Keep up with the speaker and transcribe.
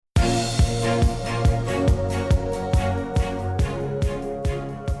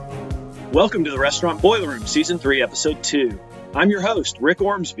Welcome to the Restaurant Boiler Room, Season 3, Episode 2. I'm your host, Rick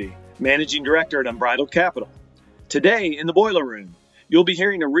Ormsby, Managing Director at Unbridled Capital. Today, in the Boiler Room, you'll be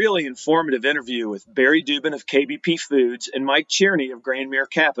hearing a really informative interview with Barry Dubin of KBP Foods and Mike Cherney of Grandmere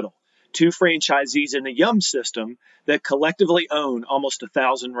Capital, two franchisees in the Yum system that collectively own almost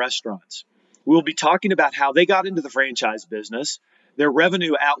 1,000 restaurants. We'll be talking about how they got into the franchise business, their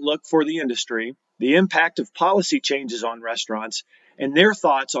revenue outlook for the industry, the impact of policy changes on restaurants, and their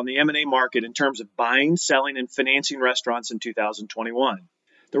thoughts on the M&A market in terms of buying, selling, and financing restaurants in 2021.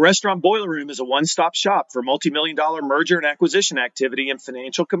 The Restaurant Boiler Room is a one-stop shop for multi-million-dollar merger and acquisition activity and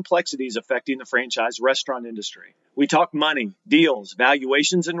financial complexities affecting the franchise restaurant industry. We talk money, deals,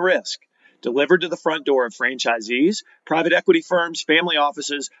 valuations, and risk, delivered to the front door of franchisees, private equity firms, family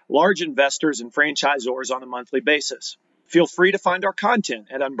offices, large investors, and franchisors on a monthly basis. Feel free to find our content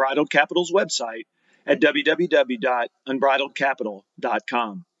at Unbridled Capital's website at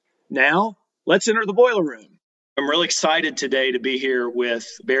www.unbridledcapital.com. Now, let's enter the boiler room. I'm really excited today to be here with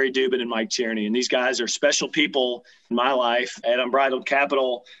Barry Dubin and Mike Cherney, and these guys are special people in my life at Unbridled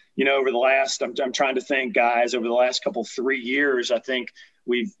Capital. You know, over the last, I'm trying to think, guys, over the last 3 years, I think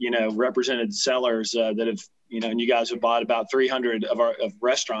we've, represented sellers that have, and you guys have bought about 300 of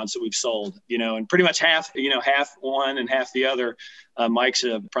restaurants that we've sold, and pretty much half one and half the other. Mike's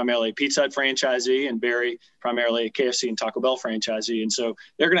primarily a Pizza Hut franchisee and Barry primarily a KFC and Taco Bell franchisee. And so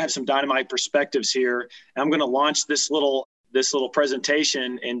they're going to have some dynamite perspectives here. And I'm going to launch this little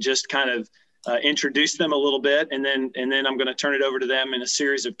presentation and just kind of introduce them a little bit. And then I'm going to turn it over to them in a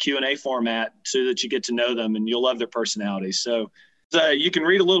series of Q&A format so that you get to know them and you'll love their personalities. So you can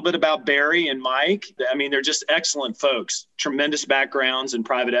read a little bit about Barry and Mike. I mean, they're just excellent folks, tremendous backgrounds in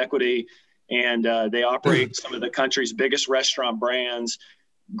private equity, and they operate some of the country's biggest restaurant brands.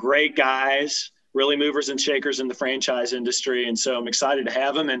 Great guys, really movers and shakers in the franchise industry. And so I'm excited to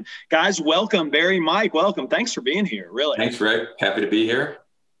have them. And guys, welcome. Barry, Mike, welcome. Thanks for being here, really. Thanks, Rick. Happy to be here.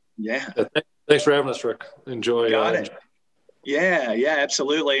 Yeah. Thanks for having us, Rick. Enjoy. Got it. Yeah,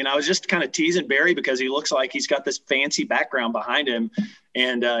 absolutely. And I was just kind of teasing Barry because he looks like he's got this fancy background behind him.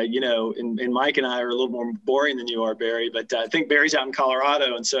 And, and Mike and I are a little more boring than you are, Barry. But I think Barry's out in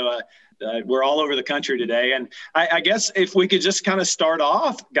Colorado. And so we're all over the country today. And I guess if we could just kind of start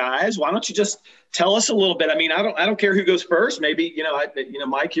off, guys, why don't you just tell us a little bit? I mean, I don't care who goes first. Maybe,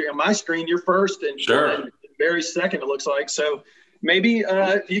 Mike, you're on my screen, you're first. And, sure. And Barry's second, it looks like. So maybe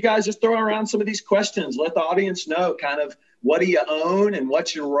you guys just throw around some of these questions. Let the audience know kind of, what do you own and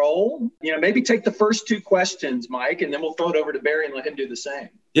what's your role? Maybe take the first two questions, Mike, and then we'll throw it over to Barry and let him do the same.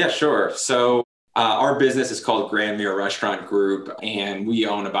 Yeah, sure. So our business is called Grandmere Restaurant Group, and we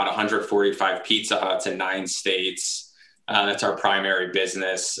own about 145 Pizza Huts in 9 states. That's our primary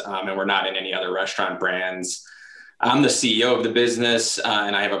business, and we're not in any other restaurant brands. I'm the CEO of the business,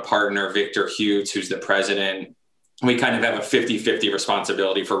 and I have a partner, Victor Hughes, who's the president. We kind of have a 50-50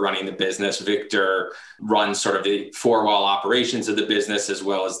 responsibility for running the business. Victor runs sort of the four-wall operations of the business as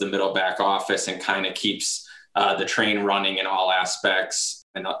well as the middle back office and kind of keeps the train running in all aspects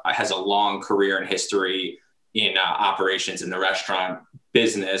and has a long career and history in operations in the restaurant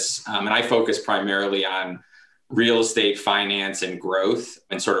business. And I focus primarily on real estate, finance, and growth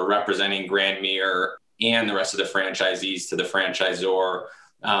and sort of representing Grandmere and the rest of the franchisees to the franchisor.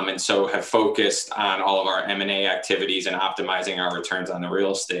 And so have focused on all of our M&A activities and optimizing our returns on the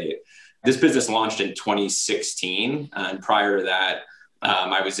real estate. This business launched in 2016. And prior to that,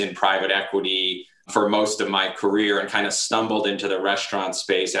 I was in private equity for most of my career and kind of stumbled into the restaurant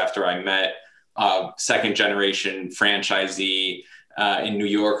space after I met a second generation franchisee in New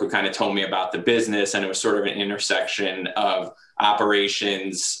York who kind of told me about the business. And it was sort of an intersection of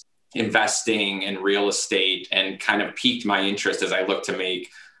operations, investing in real estate, and kind of piqued my interest as I looked to make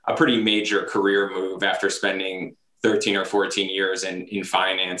a pretty major career move after spending 13 or 14 years in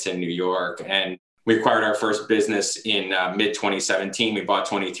finance in New York. And we acquired our first business in mid-2017. We bought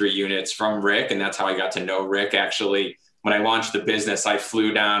 23 units from Rick, and that's how I got to know Rick. Actually, when I launched the business, I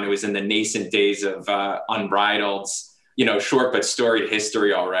flew down. It was in the nascent days of Unbridled's, short but storied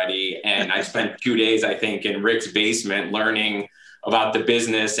history already. And I spent 2 days, I think, in Rick's basement learning about the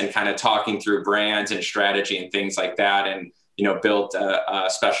business and kind of talking through brands and strategy and things like that. And, built a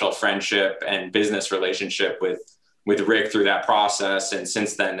special friendship and business relationship with Rick through that process. And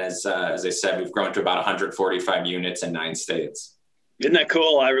since then, as I said, we've grown to about 145 units in 9 states. Isn't that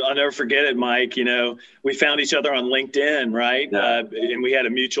cool? I'll never forget it, Mike. We found each other on LinkedIn, right? Yeah. And we had a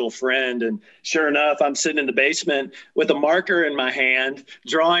mutual friend. And sure enough, I'm sitting in the basement with a marker in my hand,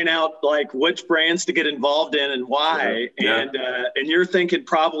 drawing out like which brands to get involved in and why. Yeah. And you're thinking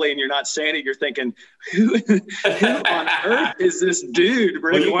probably, and you're not saying it, you're thinking, who on earth is this dude?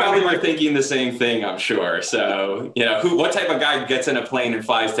 Well, you probably were thinking the same thing, I'm sure. So, what type of guy gets in a plane and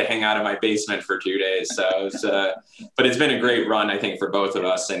flies to hang out in my basement for 2 days? So, but it's been a great run, I think, for both of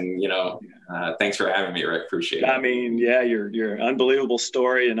us. And, thanks for having me, Rick. Appreciate it. I mean, yeah, your unbelievable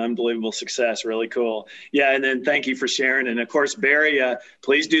story and unbelievable success. Really cool. Yeah. And then thank you for sharing. And of course, Barry,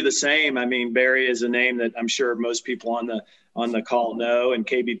 please do the same. I mean, Barry is a name that I'm sure most people on the call know, and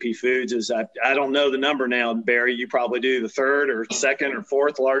KBP Foods is, I don't know the number now, Barry, you probably do, the third or second or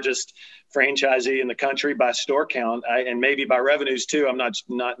fourth largest franchisee in the country by store count, and maybe by revenues too. I'm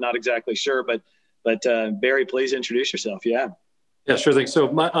not exactly sure, but Barry, please introduce yourself. Yeah. Yeah, sure thing. So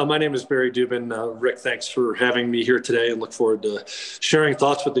my name is Barry Dubin. Rick, thanks for having me here today, and look forward to sharing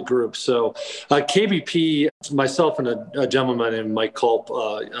thoughts with the group. So KBP, myself and a gentleman named Mike Culp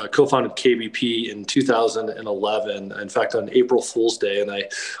co-founded KBP in 2011. In fact, on April Fool's Day, and I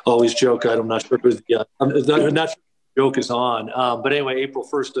always joke, I'm not sure who's I'm not sure the joke is on. But anyway, April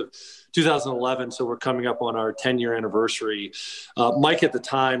 1st of 2011, so we're coming up on our 10-year anniversary. Mike at the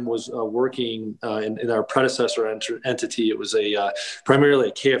time was working in our predecessor entity. It was primarily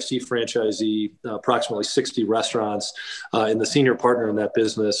a KFC franchisee, approximately 60 restaurants, and the senior partner in that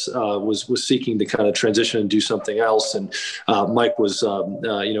business was seeking to kind of transition and do something else. And Mike was, of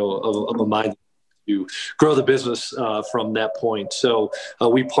a mind to grow the business from that point. So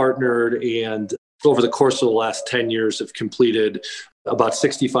we partnered, and over the course of the last 10 years have completed about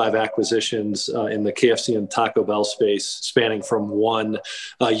 65 acquisitions in the KFC and Taco Bell space, spanning from one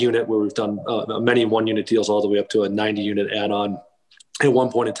unit where we've done many one-unit deals all the way up to a 90-unit add-on at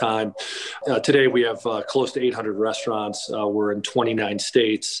one point in time. Today, we have close to 800 restaurants. We're in 29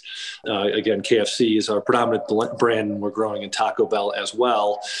 states. Again, KFC is our predominant brand, and we're growing in Taco Bell as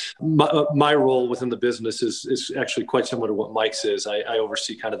well. My role within the business is actually quite similar to what Mike's is. I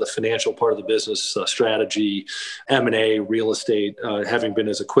oversee kind of the financial part of the business, strategy, M&A, real estate, having been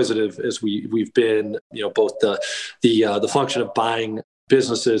as acquisitive as we've been, both the function of buying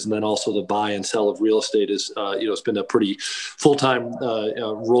businesses and then also the buy and sell of real estate is, it's been a pretty full-time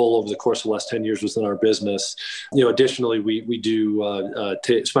role over the course of the last 10 years within our business. Additionally, we do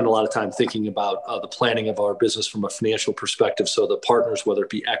spend a lot of time thinking about the planning of our business from a financial perspective. So the partners, whether it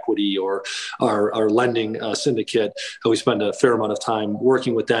be equity or our lending syndicate, we spend a fair amount of time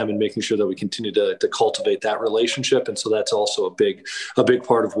working with them and making sure that we continue to cultivate that relationship. And so that's also a big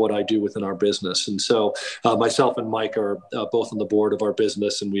part of what I do within our business. And so myself and Mike are both on the board of our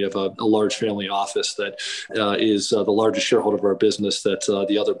business, and we have a large family office that is the largest shareholder of our business. That's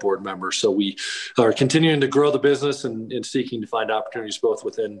the other board members. So we are continuing to grow the business and seeking to find opportunities both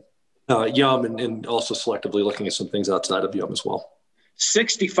within Yum and also selectively looking at some things outside of Yum as well.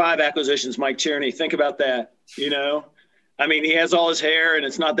 65 acquisitions, Mike Cherney. Think about that. I mean, he has all his hair, and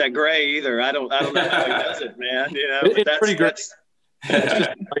it's not that gray either. I don't know how he does it, man. It's pretty great.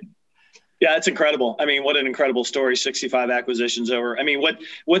 Yeah, it's incredible. I mean, what an incredible story. 65 acquisitions over. I mean,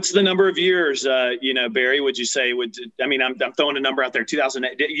 what's the number of years, Barry, would you say I'm throwing a number out there.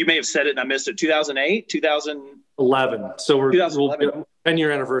 2008. You may have said it and I missed it. 2008, 2011. So we'll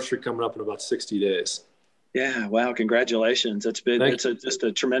 10-year anniversary coming up in about 60 days. Yeah. Wow. Congratulations. It's just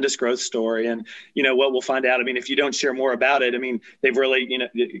a tremendous growth story. And what we'll find out, if you don't share more about it, they've really,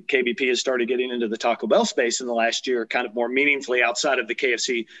 KBP has started getting into the Taco Bell space in the last year, kind of more meaningfully outside of the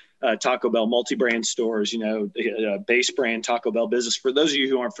KFC Taco Bell multi-brand stores, base brand Taco Bell business. For those of you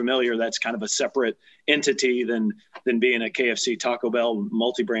who aren't familiar, that's kind of a separate entity than being a KFC Taco Bell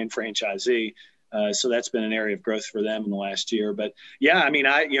multi-brand franchisee. So that's been an area of growth for them in the last year. But yeah,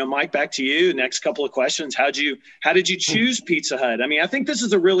 Mike, back to you. Next couple of questions. How did you choose Pizza Hut? I think this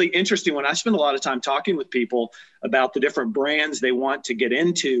is a really interesting one. I spend a lot of time talking with people about the different brands they want to get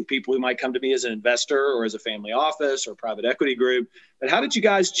into, people who might come to me as an investor or as a family office or private equity group. But how did you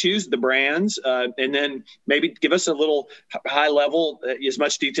guys choose the brands? And then maybe give us a little high level, as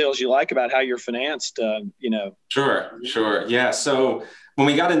much detail as you like about how you're financed, Sure. Yeah. So when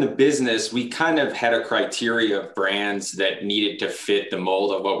we got into business, we kind of had a criteria of brands that needed to fit the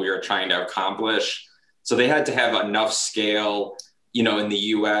mold of what we were trying to accomplish. So they had to have enough scale, in the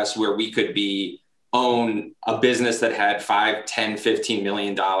US where we could own a business that had $5, $10, $15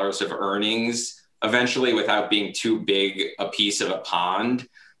 million of earnings eventually without being too big a piece of a pond.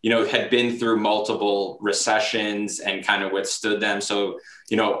 Had been through multiple recessions and kind of withstood them. So,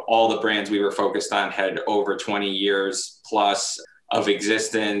 all the brands we were focused on had over 20 years plus of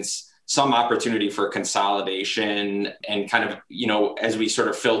existence, some opportunity for consolidation, and kind of, as we sort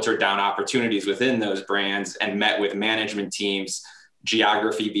of filtered down opportunities within those brands and met with management teams,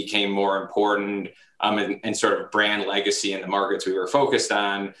 geography became more important, and sort of brand legacy in the markets we were focused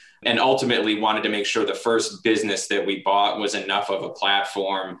on. And ultimately wanted to make sure the first business that we bought was enough of a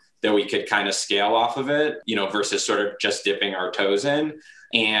platform that we could kind of scale off of it, versus sort of just dipping our toes in.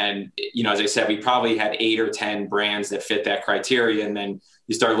 And, as I said, we probably had 8 or 10 brands that fit that criteria. And then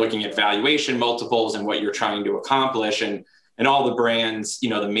you start looking at valuation multiples and what you're trying to accomplish. And all the brands,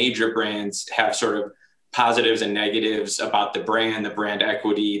 the major brands have sort of positives and negatives about the brand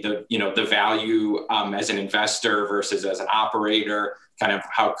equity, the value as an investor versus as an operator, kind of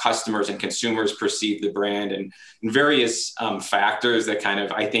how customers and consumers perceive the brand, and various factors that kind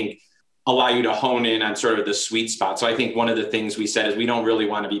of, I think, allow you to hone in on sort of the sweet spot. So I think one of the things we said is we don't really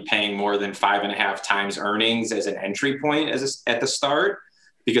want to be paying more than 5.5 times earnings as an entry point at the start,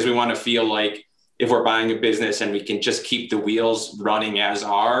 because we want to feel like if we're buying a business and we can just keep the wheels running as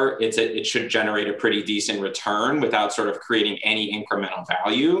are, it should generate a pretty decent return without sort of creating any incremental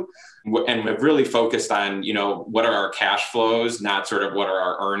value. And we've really focused on, what are our cash flows, not sort of what are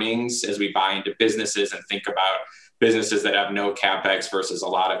our earnings as we buy into businesses and think about businesses that have no CapEx versus a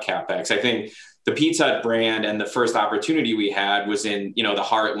lot of CapEx. I think the Pizza Hut brand and the first opportunity we had was in, the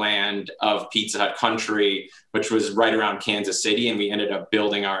heartland of Pizza Hut country, which was right around Kansas City. And we ended up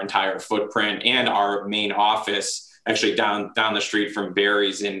building our entire footprint and our main office actually down the street from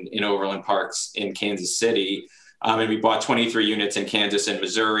Barry's in Overland Parks in Kansas City. And we bought 23 units in Kansas and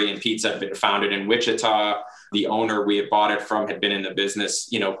Missouri, and Pizza Hut had been founded in Wichita. The owner we had bought it from had been in the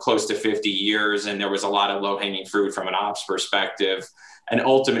business, close to 50 years. And there was a lot of low-hanging fruit from an ops perspective. And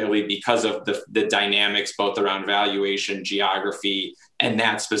ultimately, because of the dynamics, both around valuation, geography, and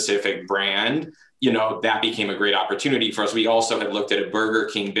that specific brand, that became a great opportunity for us. We also had looked at a Burger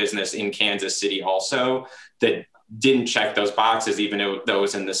King business in Kansas City also that didn't check those boxes, even though it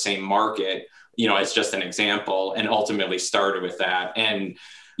was in the same market, as just an example, and ultimately started with that. And,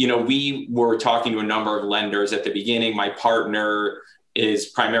 we were talking to a number of lenders at the beginning. My partner is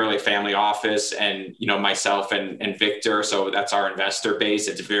primarily a family office, and, myself and Victor. So that's our investor base.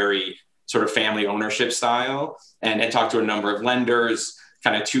 It's very sort of family ownership style. And I talked to a number of lenders,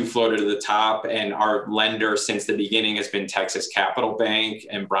 kind of 2 floated to the top. And our lender since the beginning has been Texas Capital Bank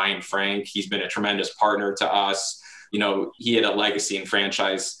and Brian Frank. He's been a tremendous partner to us. He had a legacy in the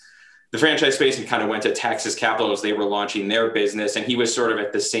franchise space, and kind of went to Texas Capital as they were launching their business. And he was sort of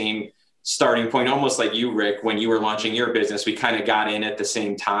at the same starting point, almost like you, Rick, when you were launching your business. We kind of got in at the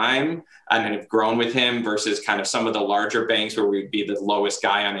same time and have grown with him versus kind of some of the larger banks where we'd be the lowest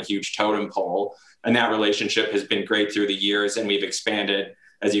guy on a huge totem pole. And that relationship has been great through the years. And we've expanded,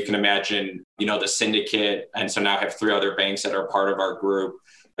 as you can imagine, the syndicate. And so now have 3 other banks that are part of our group.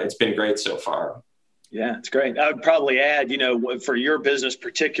 It's been great so far. Yeah, it's great. I would probably add, for your business,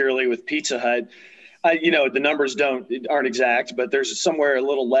 particularly with Pizza Hut, the numbers aren't exact, but there's somewhere a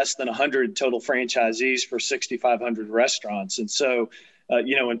little less than 100 total franchisees for 6,500 restaurants. And so,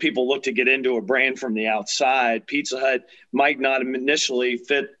 when people look to get into a brand from the outside, Pizza Hut might not initially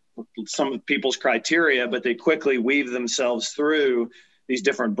fit some of people's criteria, but they quickly weave themselves through these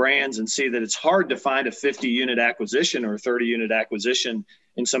different brands and see that it's hard to find a 50-unit acquisition or a 30-unit acquisition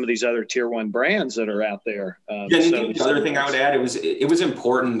in some of these other tier 1 brands that are out there. The other thing I would add, it was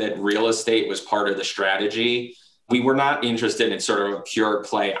important that real estate was part of the strategy. We were not interested in sort of a pure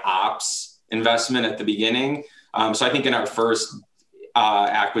play ops investment at the beginning. So I think in our first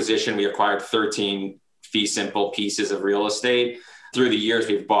acquisition, we acquired 13 fee simple pieces of real estate. Through the years,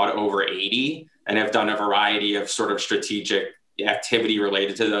 we've bought over 80 and have done a variety of sort of strategic activity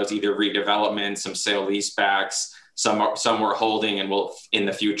related to those, either redevelopment, some sale leasebacks, some we're holding and will in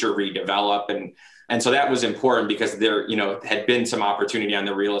the future redevelop. And so that was important because there, had been some opportunity on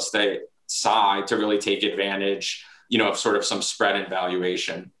the real estate side to really take advantage, of sort of some spread in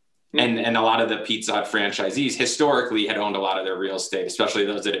valuation. Mm-hmm. And a lot of the Pizza Hut franchisees historically had owned a lot of their real estate, especially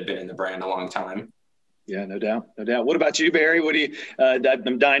those that had been in the brand a long time. Yeah, no doubt. What about you, Barry? What do you?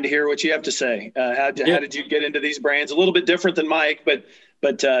 I'm dying to hear what you have to say. How did you get into these brands? A little bit different than Mike,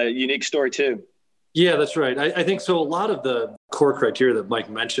 but unique story too. Yeah, that's right. I think so. A lot of the core criteria that Mike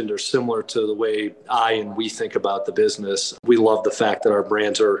mentioned are similar to the way we think about the business. We love the fact that our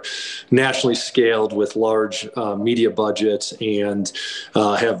brands are nationally scaled with large media budgets and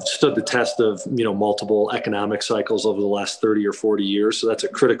have stood the test of multiple economic cycles over the last 30 or 40 years. So that's a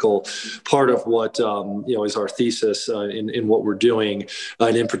critical part of what is our thesis in what we're doing,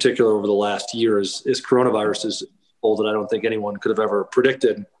 and in particular over the last year is coronavirus is that I don't think anyone could have ever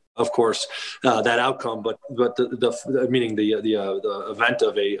predicted. of course, that outcome, but meaning the event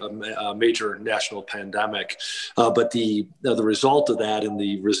of a major national pandemic, but the result of that and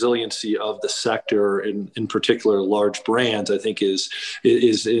the resiliency of the sector, in particular large brands, I think is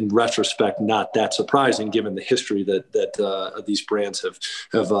in retrospect not that surprising given the history that these brands have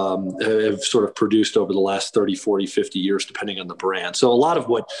sort of produced over the last 30, 40, 50 years, depending on the brand. So a lot of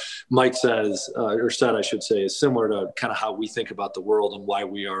what Mike says, or said, I should say, is similar to kind of how we think about the world and why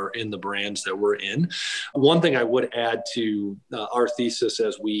we are in the brands that we're in. One thing I would add to our thesis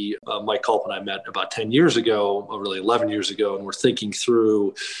as Mike Culp and I met about 10 years ago, or really 11 years ago, and we're thinking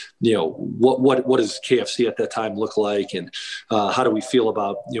through, what does KFC at that time look like, and how do we feel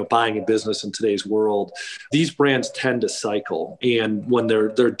about, buying a business in today's world? These brands tend to cycle, and when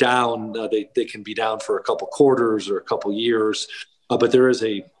they're down, they can be down for a couple quarters or a couple years, but there is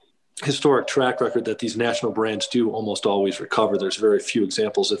a historic track record that these national brands do almost always recover. There's very few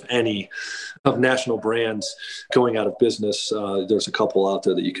examples, if any, of national brands going out of business. There's a couple out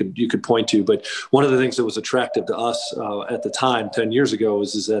there that you could point to, but one of the things that was attractive to us at the time 10 years ago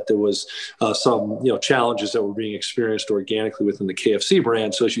is that there was some challenges that were being experienced organically within the KFC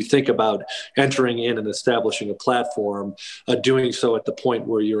brand. So as you think about entering in and establishing a platform, doing so at the point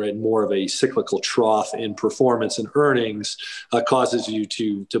where you're in more of a cyclical trough in performance and earnings causes you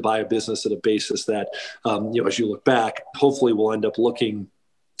to buy a business at a basis that, as you look back, hopefully will end up looking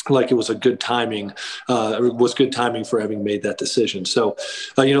like it was good timing for having made that decision. So,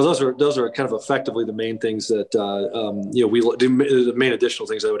 those are kind of effectively the main things that, the main additional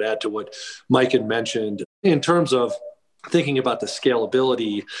things I would add to what Mike had mentioned in terms of thinking about the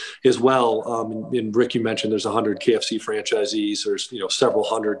scalability as well. And Rick, you mentioned there's 100 KFC franchisees, there's, several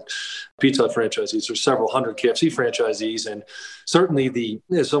hundred Pizza Hut franchisees, there's several hundred KFC franchisees. And certainly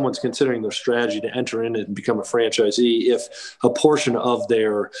if someone's considering their strategy to enter in and become a franchisee, if a portion of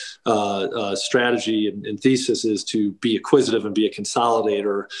their strategy and thesis is to be acquisitive and be a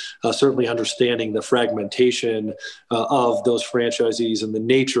consolidator, certainly understanding the fragmentation of those franchisees and the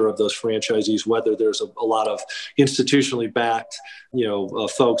nature of those franchisees, whether there's a lot of institutional backed,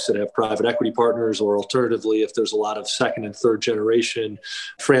 folks that have private equity partners, or alternatively, if there's a lot of second and third generation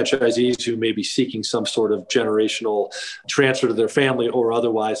franchisees who may be seeking some sort of generational transfer to their family, or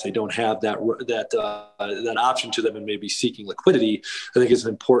otherwise they don't have that option to them and may be seeking liquidity, I think is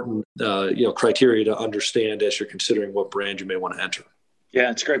an important criteria to understand as you're considering what brand you may want to enter. Yeah,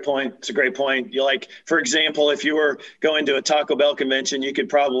 it's a great point. For example, if you were going to a Taco Bell convention,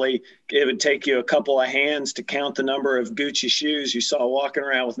 it would take you a couple of hands to count the number of Gucci shoes you saw walking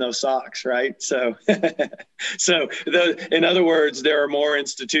around with no socks, right? So, in other words, there are more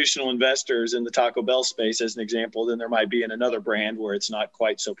institutional investors in the Taco Bell space, as an example, than there might be in another brand where it's not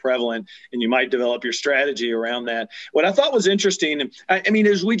quite so prevalent, and you might develop your strategy around that. What I thought was interesting,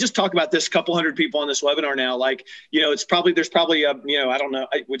 as we just talk about this, couple hundred people on this webinar now, there's probably I don't know,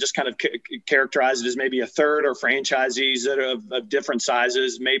 we just kind of characterize it as maybe a third are franchisees that are of different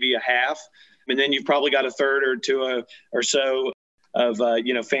sizes, maybe a half. And then you've probably got a third or two or so of,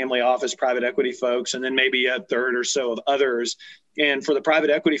 family office, private equity folks, and then maybe a third or so of others. And for the private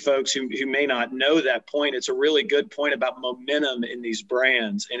equity folks who may not know that point, it's a really good point about momentum in these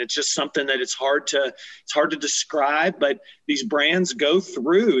brands. And it's just something that it's hard to describe, but these brands go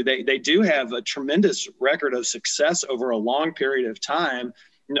through, they do have a tremendous record of success over a long period of time.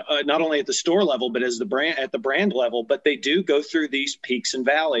 Not only at the store level, but at the brand level, but they do go through these peaks and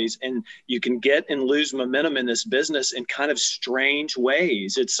valleys, and you can get and lose momentum in this business in kind of strange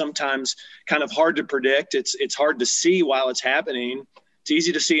ways. It's sometimes kind of hard to predict. It's hard to see while it's happening. It's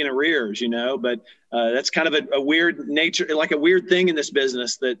easy to see in arrears, but that's kind of a weird nature, like a weird thing in this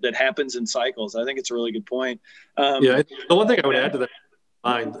business that happens in cycles. I think it's a really good point. The one thing I would add to that,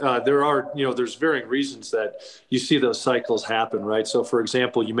 there's varying reasons that you see those cycles happen, right? So, for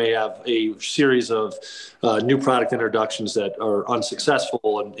example, you may have a series of new product introductions that are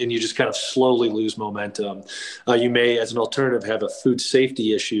unsuccessful, and you just kind of slowly lose momentum. You may, as an alternative, have a food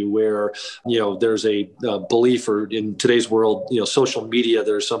safety issue where, there's a belief, or in today's world, social media,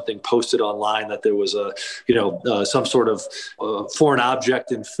 there's something posted online that there was some sort of foreign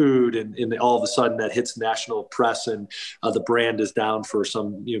object in food, and all of a sudden that hits national press, and the brand is down for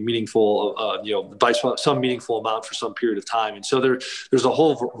some meaningful by some meaningful amount for some period of time. And so there's a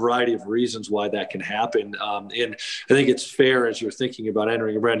whole variety of reasons why that can happen. And I think it's fair, as you're thinking about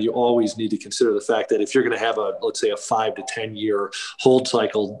entering a brand, you always need to consider the fact that if you're going to have let's say a 5 to 10 year hold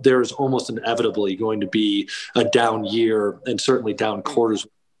cycle, there's almost inevitably going to be a down year and certainly down quarters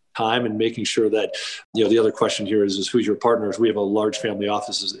time, and making sure that, the other question here is who's your partners? We have a large family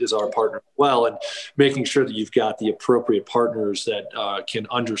office is our partner as well, and making sure that you've got the appropriate partners that can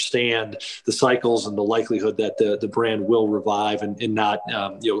understand the cycles and the likelihood that the brand will revive, and not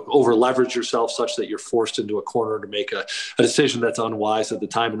over leverage yourself such that you're forced into a corner to make a decision that's unwise at the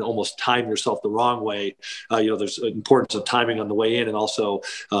time and almost time yourself the wrong way. There's importance of timing on the way in, and also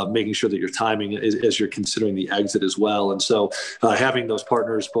making sure that your timing as you're considering the exit as well. And so having those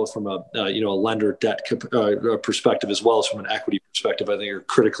partners, both from a lender debt perspective as well as from an equity perspective, I think are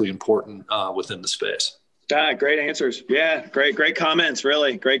critically important within the space. Great answers. Yeah, great comments.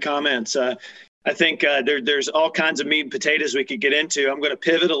 Really great comments. I think there's all kinds of meat and potatoes we could get into. I'm going to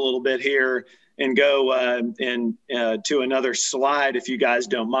pivot a little bit here and go to another slide, if you guys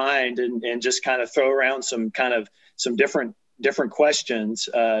don't mind, and just kind of throw around some different questions.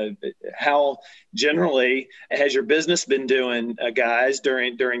 How generally has your business been doing, guys,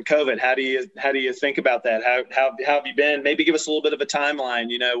 during COVID? How do you think about that? How have you been? Maybe give us a little bit of a timeline.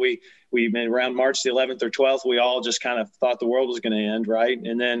 We around March the 11th or 12th, we all just kind of thought the world was going to end, right?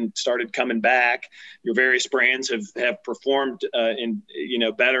 And then started coming back. Your various brands have performed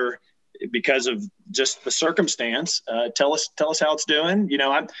better because of just the circumstance. Tell us how it's doing.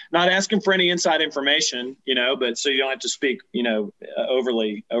 I'm not asking for any inside information, but so you don't have to speak,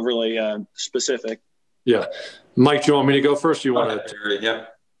 overly specific. Yeah. Mike, do you want me to go first? You want to? Yeah.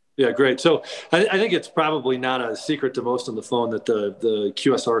 Yeah, great. So I think it's probably not a secret to most on the phone that the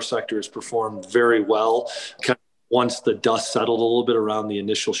QSR sector has performed very well once the dust settled a little bit around the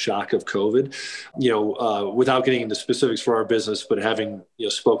initial shock of COVID. Without getting into specifics for our business, but having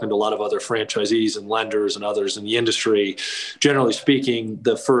spoken to a lot of other franchisees and lenders and others in the industry, generally speaking,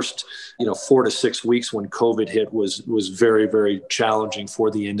 the first 4 to 6 weeks when COVID hit was very, very challenging for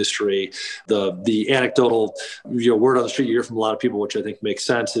the industry. The anecdotal word on the street you hear from a lot of people, which I think makes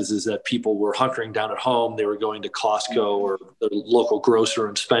sense, is that people were hunkering down at home. They were going to Costco or the local grocer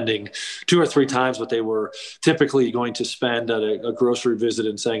and spending 2 or 3 times what they were typically going to spend at a grocery visit,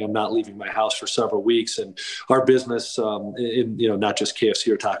 and saying, I'm not leaving my house for several weeks. And our business, not just KFC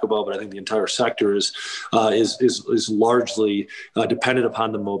or Taco Bell, but I think the entire sector is largely dependent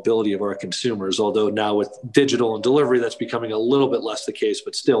upon the mobility of our consumers. Although now with digital and delivery, that's becoming a little bit less the case,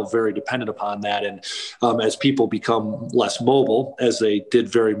 but still very dependent upon that. And as people become less mobile, as they did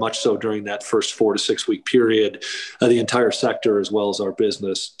very much so during that first 4 to 6 week period, the entire sector, as well as our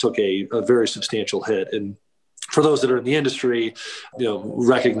business, took a very substantial hit. And for those that are in the industry,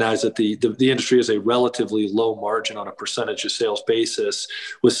 recognize that the industry is a relatively low margin on a percentage of sales basis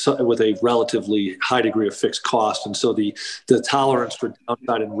with a relatively high degree of fixed cost. And so the tolerance for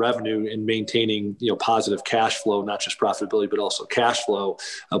downside in revenue and maintaining, positive cash flow, not just profitability, but also cash flow,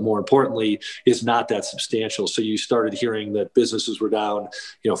 more importantly, is not that substantial. So you started hearing that businesses were down,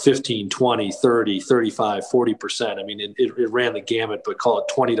 15, 20, 30, 35, 40%. I mean, it ran the gamut, but call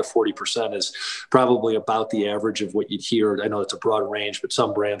it 20 to 40% is probably about the average of what you'd hear. I know it's a broad range, but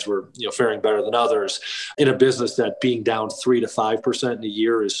some brands were, faring better than others in a business that being down 3 to 5% in a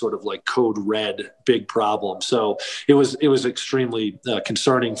year is sort of like code red, big problem. So it was extremely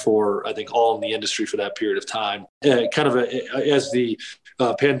concerning for, I think, all in the industry for that period of time. As the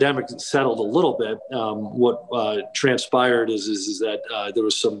pandemic settled a little bit, what transpired is that there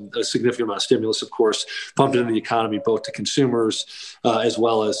was a significant amount of stimulus, of course, pumped into the economy, both to consumers as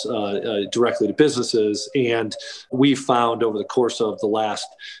well as directly to businesses. And we found over the course of the last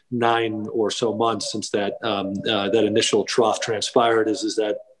 9 or so months since that initial trough transpired is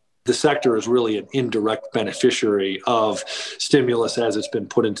that the sector is really an indirect beneficiary of stimulus as it's been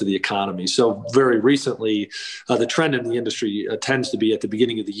put into the economy. So very recently, the trend in the industry tends to be at the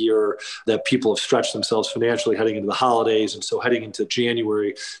beginning of the year that people have stretched themselves financially heading into the holidays. And so heading into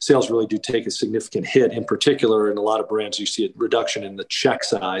January, sales really do take a significant hit. In particular, in a lot of brands, you see a reduction in the check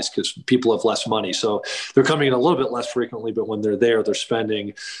size because people have less money. So they're coming in a little bit less frequently, but when they're there, they're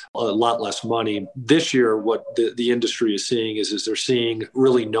spending a lot less money. This year, what the industry is seeing is they're seeing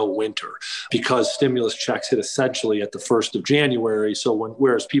really no winter because stimulus checks hit essentially at the 1st of January. So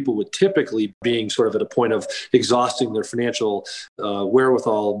whereas people would typically being sort of at a point of exhausting their financial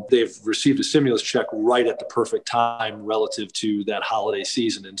wherewithal, they've received a stimulus check right at the perfect time relative to that holiday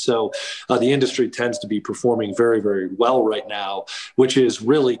season. And so the industry tends to be performing very, very well right now, which is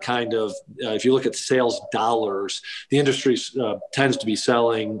really kind of, if you look at sales dollars, the industry tends to be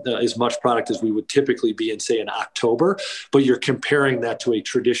selling as much product as we would typically be in, say, in October, but you're comparing that to a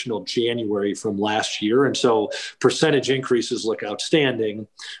traditional traditional January from last year. And so percentage increases look outstanding.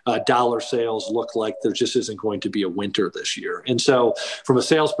 Dollar sales look like there just isn't going to be a winter this year. And so from a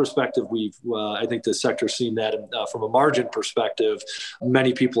sales perspective, I think the sector's seen that. From a margin perspective,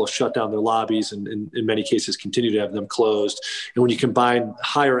 many people have shut down their lobbies and in many cases continue to have them closed. And when you combine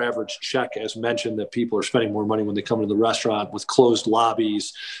higher average check, as mentioned, that people are spending more money when they come to the restaurant, with closed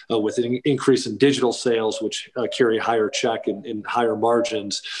lobbies, with an increase in digital sales, which carry higher check and higher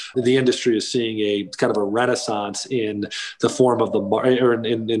margins, the industry is seeing a kind of a renaissance in the form of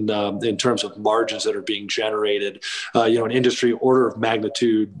in terms of margins that are being generated. An industry order of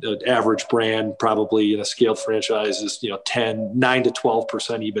magnitude, average brand probably in a scaled franchise is 9 to 12%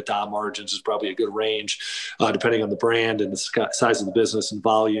 EBITDA margins is probably a good range, depending on the brand and the size of the business and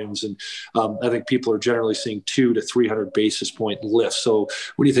volumes. And I think people are generally seeing 200 to 300 basis point lift. So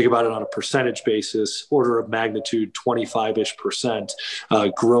when you think about it on a percentage basis, order of magnitude 25-ish%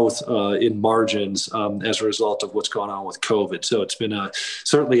 growth in margins as a result of what's going on with COVID. So it's been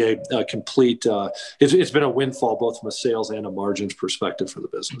certainly a complete, it's been a windfall both from a sales and a margins perspective for the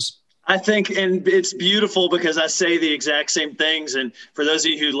business. I think, and it's beautiful because I say the exact same things. And for those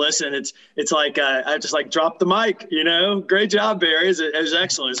of you who listen, it's like I just like drop the mic. Great job, Barry. It was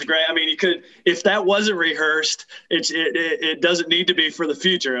excellent. It's a great. I mean, you could, if that wasn't rehearsed, it doesn't need to be for the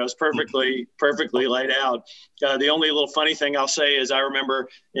future. It was perfectly laid out. The only little funny thing I'll say is I remember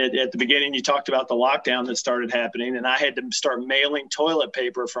at the beginning you talked about the lockdown that started happening, and I had to start mailing toilet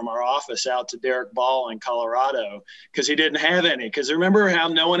paper from our office out to Derek Ball in Colorado because he didn't have any. Because remember how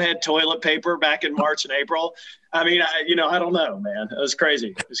no one had toilet paper back in March and April? I mean, I don't know, man. It was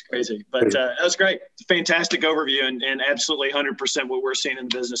crazy. But that was great. Fantastic overview and absolutely 100% what we're seeing in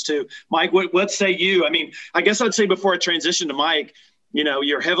the business too. Mike, what say you? I mean, I guess I'd say before I transition to Mike,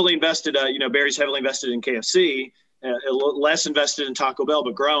 you're heavily invested, Barry's heavily invested in KFC, less invested in Taco Bell,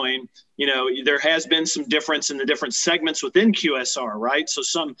 but growing. There has been some difference in the different segments within QSR, right? So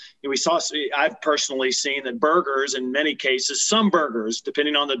I've personally seen that burgers, in many cases, some burgers,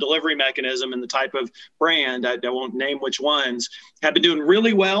 depending on the delivery mechanism and the type of brand, I won't name which ones, have been doing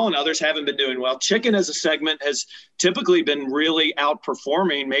really well and others haven't been doing well. Chicken as a segment has typically been really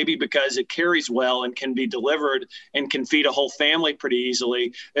outperforming, maybe because it carries well and can be delivered and can feed a whole family pretty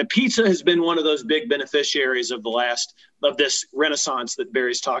easily. And pizza has been one of those big beneficiaries of this renaissance that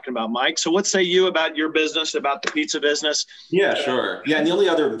Barry's talking about, Mike. So what say you about your business, about the pizza business? Yeah, sure. Yeah, and the only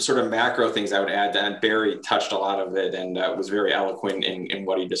other sort of macro things I would add, and Barry touched a lot of it and was very eloquent in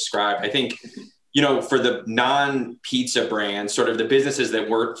what he described. I think, for the non-pizza brands, sort of the businesses that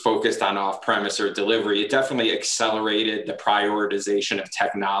weren't focused on off-premise or delivery, it definitely accelerated the prioritization of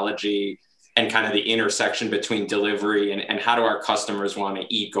technology and kind of the intersection between delivery and how do our customers want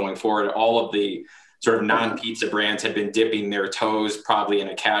to eat going forward. All of the sort of non-pizza brands had been dipping their toes probably in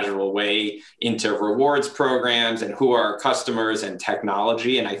a casual way into rewards programs and who are our customers and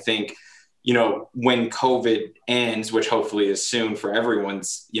technology. And I think, when COVID ends, which hopefully is soon for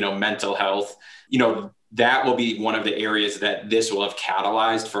everyone's, mental health, that will be one of the areas that this will have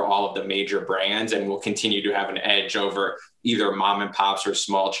catalyzed for all of the major brands and will continue to have an edge over either mom and pops or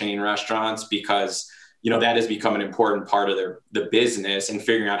small chain restaurants because that has become an important part of the business, and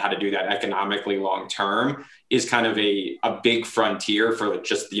figuring out how to do that economically long-term is kind of a big frontier for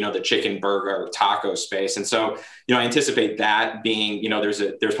just, the chicken burger taco space. And so, I anticipate that being,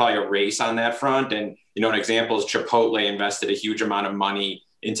 there's probably a race on that front. And, an example is Chipotle invested a huge amount of money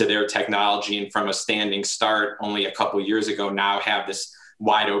into their technology. And from a standing start only a couple of years ago, now have this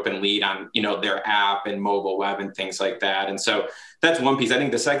wide open lead on, their app and mobile web and things like that. And so that's one piece. I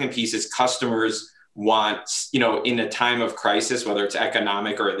think the second piece is customers want, in a time of crisis, whether it's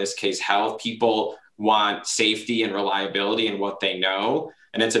economic or in this case, health, people want safety and reliability in what they know.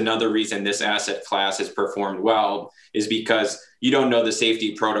 And it's another reason this asset class has performed well is because you don't know the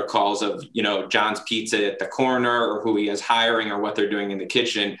safety protocols of, John's Pizza at the corner or who he is hiring or what they're doing in the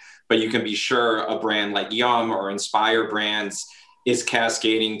kitchen, but you can be sure a brand like Yum or Inspire Brands is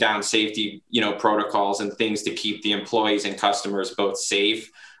cascading down safety, protocols and things to keep the employees and customers both safe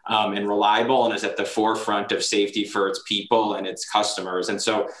and reliable, and is at the forefront of safety for its people and its customers. And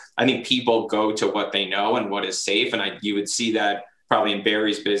so I think people go to what they know and what is safe. And you would see that probably in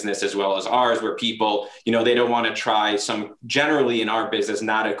Barry's business as well as ours, where people, they don't want to try generally in our business,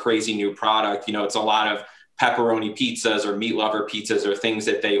 not a crazy new product. It's a lot of pepperoni pizzas or meat lover pizzas or things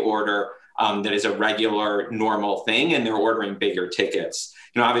that they order that is a regular, normal thing. And they're ordering bigger tickets.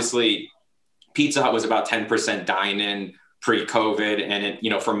 Obviously Pizza Hut was about 10% dine-in pre-COVID.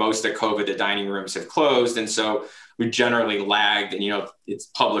 And for most of COVID, the dining rooms have closed. And so we generally lagged, and, it's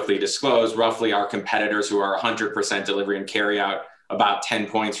publicly disclosed, roughly our competitors who are 100% delivery and carry out about 10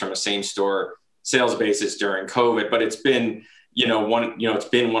 points from a same store sales basis during COVID, but it's been, it's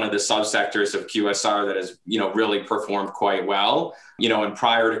been one of the subsectors of QSR that has, really performed quite well, and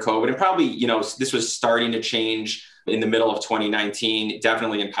prior to COVID, and probably, this was starting to change in the middle of 2019,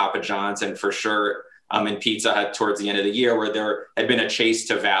 definitely in Papa John's, and for sure in Pizza Hut towards the end of the year, where there had been a chase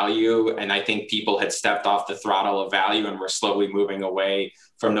to value. And I think people had stepped off the throttle of value and were slowly moving away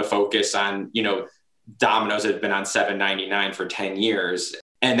from the focus on, Domino's had been on $7.99 for 10 years.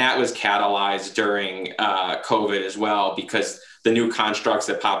 And that was catalyzed during COVID as well, because the new constructs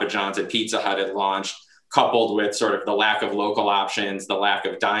that Papa John's and Pizza Hut had launched, coupled with sort of the lack of local options, the lack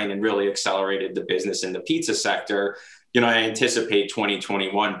of dine-in, really accelerated the business in the pizza sector. I anticipate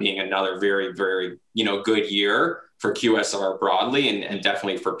 2021 being another very, very, good year for QSR broadly and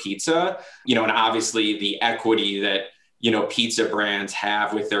definitely for pizza, and obviously the equity that, pizza brands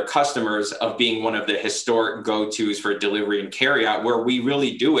have with their customers of being one of the historic go-tos for delivery and carryout, where we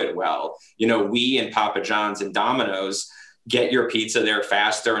really do it well. We and Papa John's and Domino's get your pizza there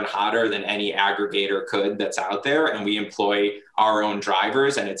faster and hotter than any aggregator could that's out there. And we employ our own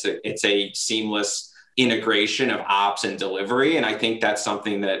drivers, and it's a seamless integration of ops and delivery. And I think that's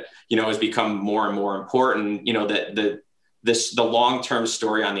something that, has become more and more important, that the long-term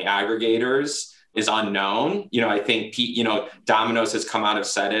story on the aggregators is unknown. I think, Domino's has come out and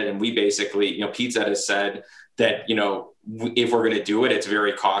said it, and we basically, Pizza Hut has said that, if we're going to do it, it's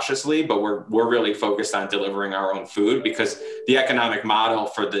very cautiously, but we're really focused on delivering our own food, because the economic model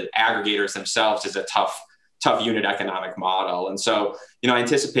for the aggregators themselves is a tough unit economic model. And so, I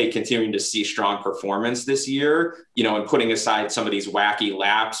anticipate continuing to see strong performance this year, and putting aside some of these wacky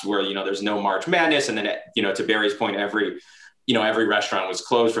laps where, there's no March Madness. And then, to Barry's point, every restaurant was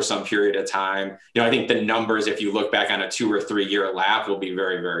closed for some period of time. I think the numbers, if you look back on a 2 or 3 year lap, will be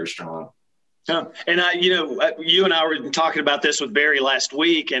very, very strong. And you and I were talking about this with Barry last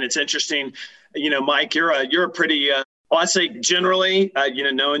week, and it's interesting. Mike, you're a pretty, I say generally,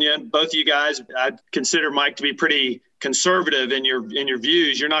 knowing you, both of you guys, I consider Mike to be pretty conservative in your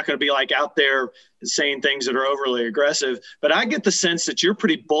views. You're not going to be like out there saying things that are overly aggressive, but I get the sense that you're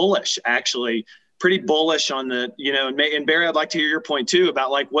pretty bullish, actually. Pretty bullish on the, and Barry, I'd like to hear your point too about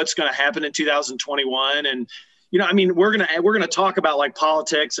like what's going to happen in 2021. And, we're going to talk about like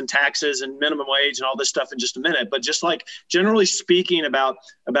politics and taxes and minimum wage and all this stuff in just a minute, but just like generally speaking about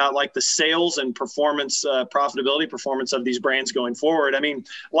like the sales and performance, profitability performance of these brands going forward. A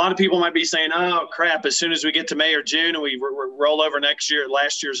lot of people might be saying, oh crap, as soon as we get to May or June and we roll over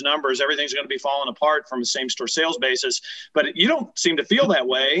last year's numbers, everything's going to be falling apart from a same store sales basis. But you don't seem to feel that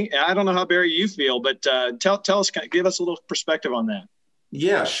way. I don't know how, Barry, you feel, but tell us, give us a little perspective on that.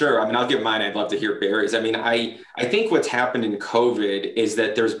 Yeah, sure. I'll give mine. I'd love to hear Barry's. I think what's happened in COVID is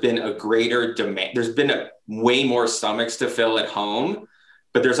that there's been a greater demand. There's been way more stomachs to fill at home,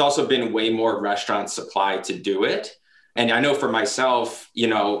 but there's also been way more restaurant supply to do it. And I know for myself,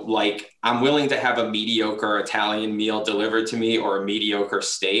 I'm willing to have a mediocre Italian meal delivered to me or a mediocre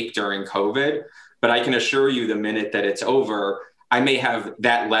steak during COVID, but I can assure you the minute that it's over, I may have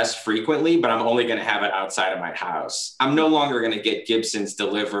that less frequently, but I'm only going to have it outside of my house. I'm no longer going to get Gibson's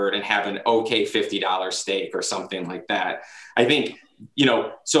delivered and have an okay $50 steak or something like that. I think,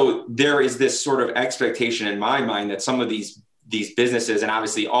 so there is this sort of expectation in my mind that some of these businesses, and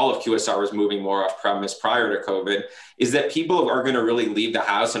obviously all of QSR was moving more off premise prior to COVID, is that people are going to really leave the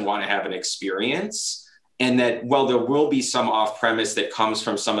house and want to have an experience. And that, well, there will be some off premise that comes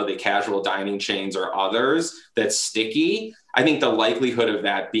from some of the casual dining chains or others that's sticky. I think the likelihood of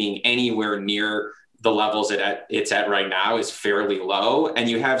that being anywhere near the levels it's at right now is fairly low. And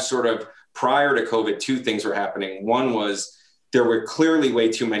you have sort of prior to COVID, two things were happening. One was there were clearly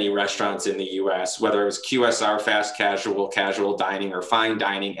way too many restaurants in the US, whether it was QSR, fast casual dining, or fine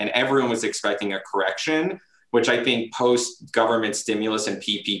dining, and everyone was expecting a correction, which I think post government stimulus and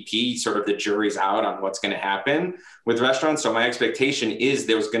PPP, sort of the jury's out on what's going to happen with restaurants. So my expectation is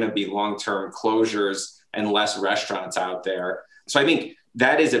there's going to be long-term closures and less restaurants out there. So I think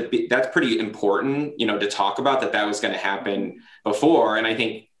that's pretty important, to talk about that was going to happen before. And I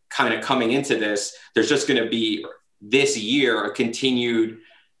think kind of coming into this, there's just going to be this year a continued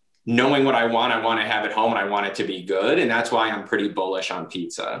knowing what I want to have at home and I want it to be good. And that's why I'm pretty bullish on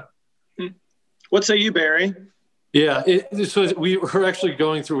pizza. What say you, Barry? Yeah, so we're actually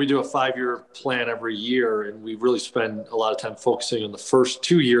going through, we do a 5-year plan every year, and we really spend a lot of time focusing on the first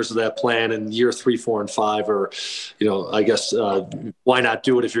 2 years of that plan, and year 3, 4, and 5 are, I guess, why not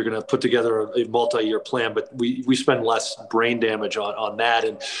do it if you're going to put together a multi-year plan? But we spend less brain damage on that.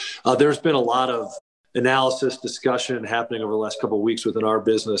 And there's been a lot of analysis discussion happening over the last couple of weeks within our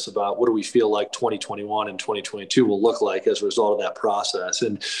business about what do we feel like 2021 and 2022 will look like as a result of that process.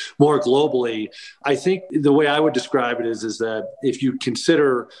 And more globally, I think the way I would describe it is that if you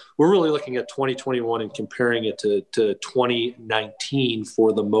consider, we're really looking at 2021 and comparing it to 2019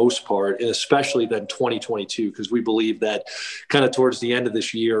 for the most part, and especially then 2022, because we believe that kind of towards the end of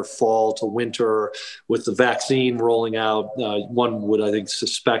this year, fall to winter, with the vaccine rolling out, one would, I think,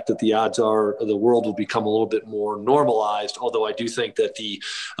 suspect that the odds are the world will become a little bit more normalized. Although I do think that the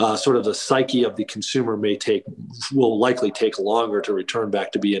sort of the psyche of the consumer will likely take longer to return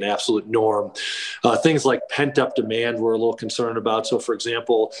back to be an absolute norm. Things like pent-up demand we're a little concerned about. So, for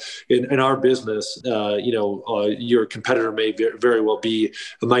example, in our business, your competitor may very well be,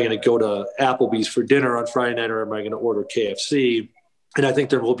 am I going to go to Applebee's for dinner on Friday night, or am I going to order KFC? And I think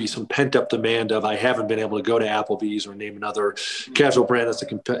there will be some pent-up demand of, I haven't been able to go to Applebee's or name another casual brand that's a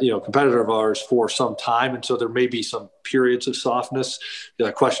competitor of ours for some time. And so there may be some periods of softness.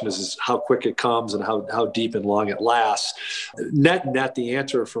 The question is how quick it comes and how deep and long it lasts. Net, the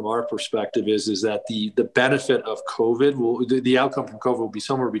answer from our perspective is that the benefit of COVID, the outcome from COVID will be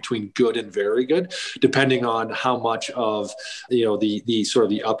somewhere between good and very good, depending on how much of the sort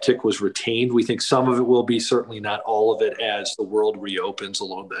of the uptick was retained. We think some of it will be, certainly not all of it, as the world reopens a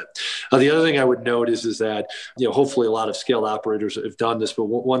little bit. The other thing I would note is that hopefully a lot of scaled operators have done this, but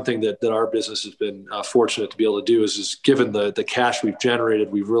one thing that our business has been fortunate to be able to do is given the cash we've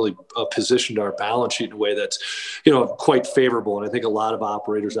generated, we've really positioned our balance sheet in a way that's quite favorable. And I think a lot of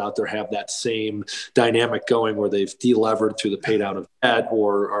operators out there have that same dynamic going, where they've delevered through the pay down of debt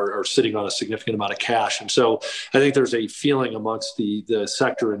or are sitting on a significant amount of cash. And so I think there's a feeling amongst the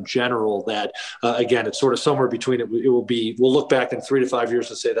sector in general that again, it's sort of somewhere between it. We'll look back in 3 to 5 years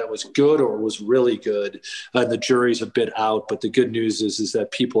and say that was good or was really good. The jury's a bit out, but the good news is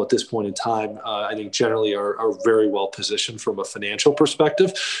that people at this point in time, I think generally are very well positioned from a financial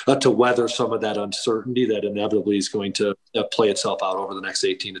perspective to weather some of that uncertainty that inevitably is going to play itself out over the next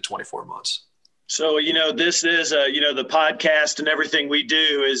 18 to 24 months. So, this is, the podcast and everything we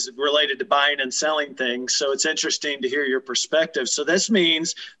do is related to buying and selling things. So it's interesting to hear your perspective. So this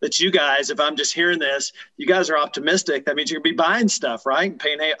means that you guys, if I'm just hearing this, you guys are optimistic. That means you're going to be buying stuff, right? And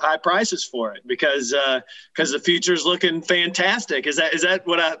paying high prices for it because the future's looking fantastic. Is that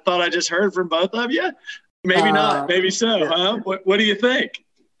what I thought I just heard from both of you? Maybe not. Maybe so, yeah. Huh? What do you think?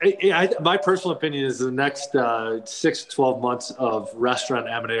 My personal opinion is the next 6 to 12 months of restaurant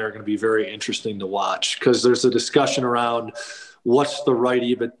M&A are going to be very interesting to watch, because there's a discussion around what's the right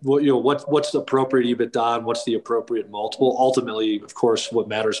EBIT, what's the appropriate EBITDA and what's the appropriate multiple. Ultimately, of course, what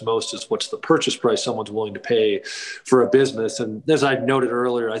matters most is what's the purchase price someone's willing to pay for a business. And as I noted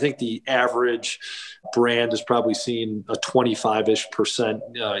earlier, I think the average brand has probably seen a 25-ish%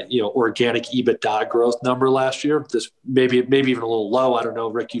 organic EBITDA growth number last year. This maybe even a little low. I don't know,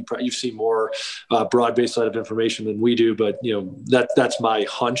 Rick, you've seen more broad-based set of information than we do, but that's my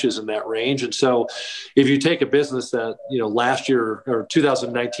hunch, is in that range. And so if you take a business that last year or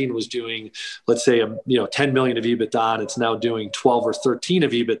 2019 was doing, let's say, 10 million of EBITDA, and it's now doing 12 or 13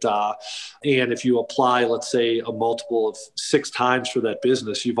 of EBITDA, and if you apply, let's say, a multiple of 6 times for that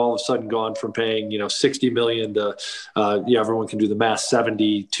business, you've all of a sudden gone from paying 60 million to everyone can do the math,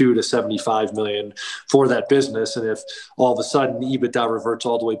 72 to 75 million for that business. And if all of a sudden EBITDA reverts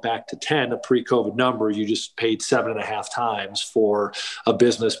all the way back to 10, a pre-COVID number, you just paid 7.5 times for a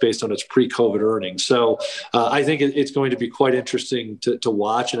business based on its pre-COVID earnings. So I think it's going to be quite interesting to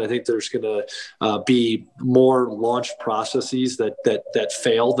watch, and I think there's going to be more launch processes that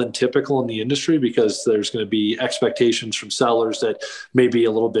fail than typical in the industry, because there's going to be expectations from sellers that may be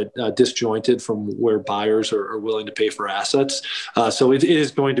a little bit disjointed from where buyers are willing to pay for assets. So it is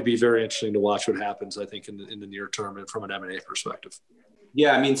going to be very interesting to watch what happens, I think, in the near term and from an M&A perspective.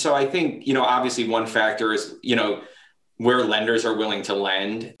 Yeah, I mean, so I think, obviously one factor is, where lenders are willing to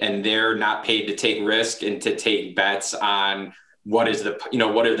lend, and they're not paid to take risk and to take bets on what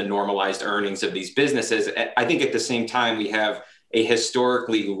are the normalized earnings of these businesses. I think at the same time, we have a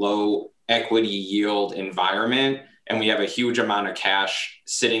historically low equity yield environment, and we have a huge amount of cash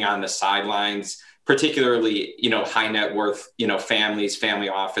sitting on the sidelines, particularly, high net worth, families, family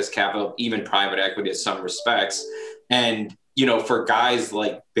office capital, even private equity in some respects. And, for guys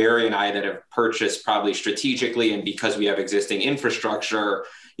like Barry and I that have purchased probably strategically, and because we have existing infrastructure,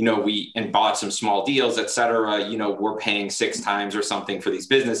 we bought some small deals, et cetera, we're paying 6 times or something for these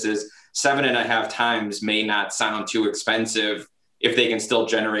businesses. 7.5 times may not sound too expensive if they can still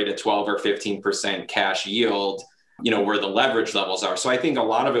generate a 12 or 15% cash yield. where the leverage levels are. So I think a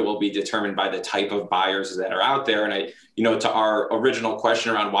lot of it will be determined by the type of buyers that are out there. And to our original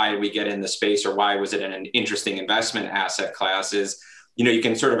question around why did we get in the space, or why was it an interesting investment asset class, is, you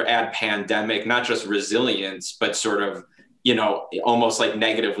can sort of add pandemic, not just resilience, but sort of, almost like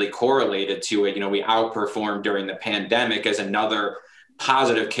negatively correlated to it. We outperformed during the pandemic as another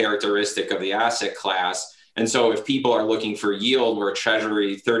positive characteristic of the asset class. And so if people are looking for yield where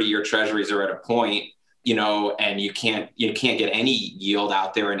 30-year treasuries are at a point, and you can't get any yield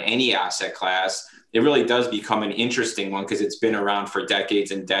out there in any asset class, it really does become an interesting one, because it's been around for decades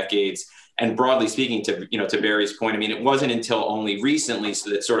and decades. And broadly speaking, to Barry's point, it wasn't until only recently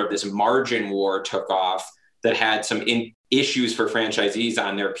that sort of this margin war took off that had some issues for franchisees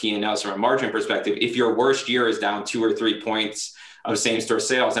on their P&Ls from a margin perspective. If your worst year is down 2 or 3 points of same-store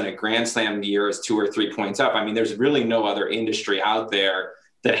sales and a Grand Slam year is 2 or 3 points up, there's really no other industry out there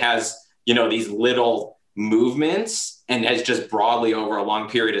that has, these little movements and has just broadly over a long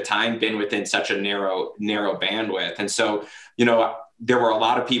period of time been within such a narrow bandwidth. And so, there were a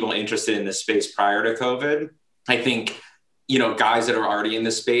lot of people interested in this space prior to COVID. I think, guys that are already in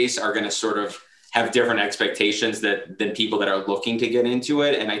the space are going to sort of have different expectations than people that are looking to get into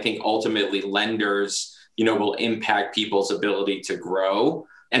it. And I think ultimately lenders, will impact people's ability to grow.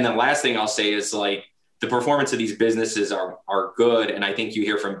 And the last thing I'll say is, like, the performance of these businesses are good. And I think you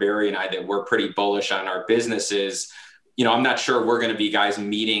hear from Barry and I that we're pretty bullish on our businesses. I'm not sure we're going to be guys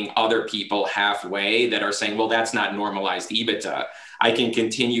meeting other people halfway that are saying, well, that's not normalized EBITDA. I can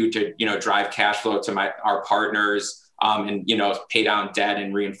continue to, drive cash flow to our partners and, pay down debt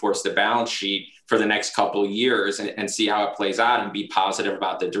and reinforce the balance sheet for the next couple of years and see how it plays out and be positive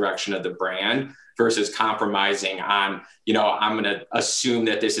about the direction of the brand, versus compromising on, I'm going to assume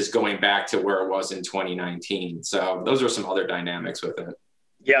that this is going back to where it was in 2019. So those are some other dynamics with it.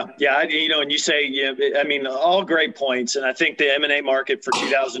 Yeah. And you say, all great points. And I think the M&A market for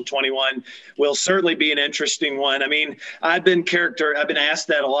 2021 will certainly be an interesting one. I've been asked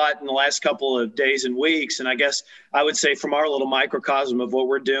that a lot in the last couple of days and weeks. And I guess I would say, from our little microcosm of what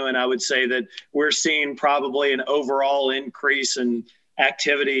we're doing, I would say that we're seeing probably an overall increase in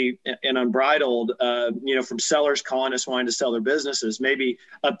activity and unbridled, from sellers calling us wanting to sell their businesses, maybe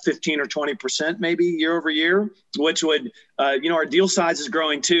up 15 or 20%, maybe year over year, which would, our deal size is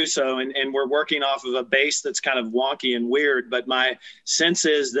growing too. So, and we're working off of a base that's kind of wonky and weird, but my sense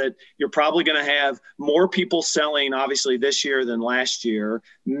is that you're probably going to have more people selling, obviously, this year than last year,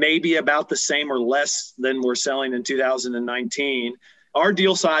 maybe about the same or less than we're selling in 2019. Our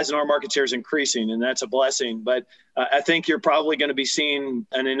deal size and our market share is increasing, and that's a blessing. But I think you're probably going to be seeing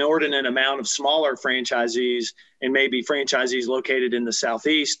an inordinate amount of smaller franchisees, and maybe franchisees located in the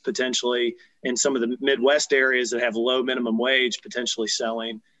Southeast, potentially in some of the Midwest areas that have low minimum wage, potentially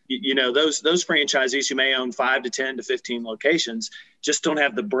selling. Those franchisees who may own 5 to 10 to 15 locations just don't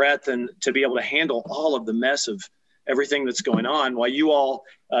have the breadth and to be able to handle all of the mess of everything that's going on. While you all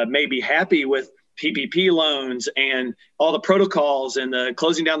may be happy with PPP loans and all the protocols and the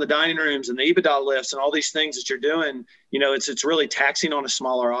closing down the dining rooms and the EBITDA lifts and all these things that you're doing, it's really taxing on a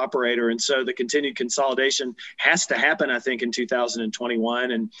smaller operator. And so the continued consolidation has to happen, I think, in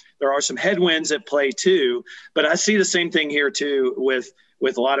 2021. And there are some headwinds at play too, but I see the same thing here too with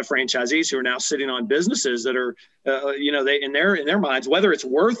a lot of franchisees who are now sitting on businesses that are, they in their minds, whether it's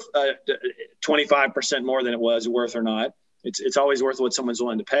worth 25% more than it was worth or not. It's always worth what someone's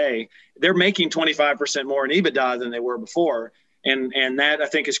willing to pay. They're making 25% more in EBITDA than they were before. And that, I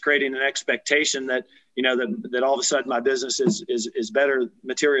think, is creating an expectation that, that all of a sudden my business is better,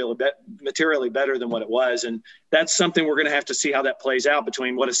 materially better than what it was. And that's something we're going to have to see how that plays out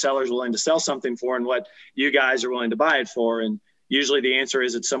between what a seller's willing to sell something for and what you guys are willing to buy it for. And usually the answer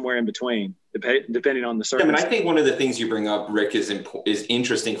is it's somewhere in between, depending on the circumstance. I think one of the things you bring up, Rick, is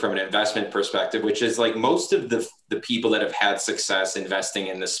interesting from an investment perspective, which is like most of the people that have had success investing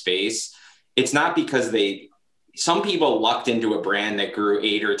in the space, it's not because some people lucked into a brand that grew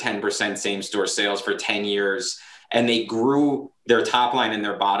 8 or 10% same store sales for 10 years, and they grew their top line and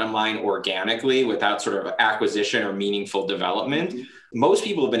their bottom line organically without sort of acquisition or meaningful development. Mm-hmm. Most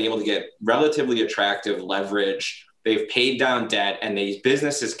people have been able to get relatively attractive leverage. They've paid down debt, and these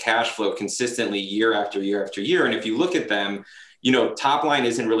businesses cash flow consistently year after year after year. And if you look at them, top line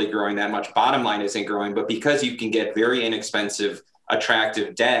isn't really growing that much, bottom line isn't growing, but because you can get very inexpensive,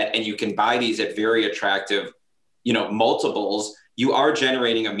 attractive debt, and you can buy these at very attractive, multiples, you are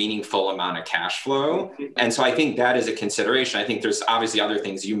generating a meaningful amount of cash flow. And so I think that is a consideration. I think there's obviously other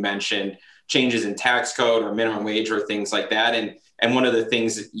things you mentioned, changes in tax code or minimum wage or things like that. And one of the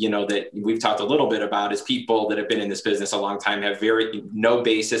things, that we've talked a little bit about is people that have been in this business a long time have no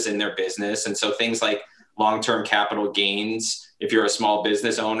basis in their business. And so things like long-term capital gains, if you're a small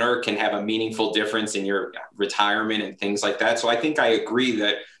business owner, can have a meaningful difference in your retirement and things like that. So I think I agree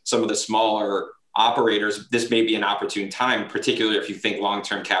that some of the smaller operators, this may be an opportune time, particularly if you think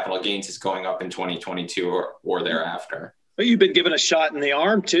long-term capital gains is going up in 2022 or thereafter. But you've been given a shot in the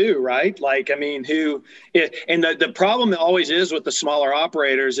arm too, right? Like, I mean, and the problem always is with the smaller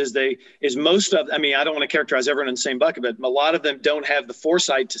operators is I don't want to characterize everyone in the same bucket, but a lot of them don't have the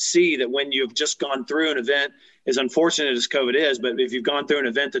foresight to see that when you've just gone through an event, as unfortunate as COVID is, but if you've gone through an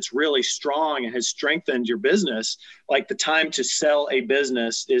event that's really strong and has strengthened your business, like the time to sell a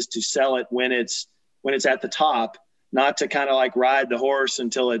business is to sell it when it's at the top, not to kind of like ride the horse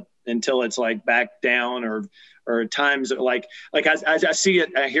until it's like back down or times like I see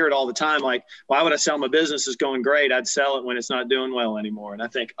it, I hear it all the time. Like, why would I sell my business? It's going great. I'd sell it when it's not doing well anymore. And I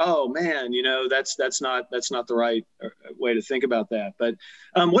think, oh man, that's not the right way to think about that. But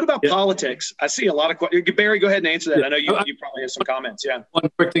what about politics? I see a lot of questions. Barry, go ahead and answer that. Yeah. I know you probably have some comments. Yeah. One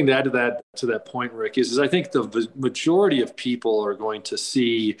quick thing to add to that point, Rick, is I think the majority of people are going to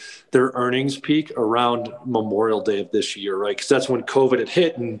see their earnings peak around Memorial Day of this year, right? Because that's when COVID had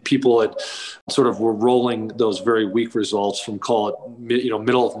hit and people had sort of were rolling those very weak results from, call it,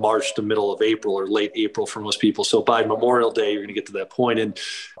 middle of March to middle of April or late April for most people. So by Memorial Day, you're going to get to that point. And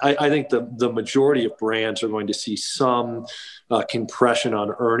I think the majority of brands are going to see some compression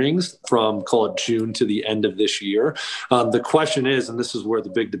on earnings from, call it, June to the end of this year. The question is, and this is where the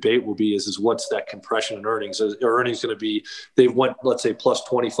big debate will be, is what's that compression in earnings? Are earnings going to be, they went, let's say, plus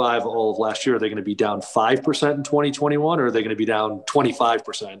 25 all of last year. Are they going to be down 5% in 2021, or are they going to be down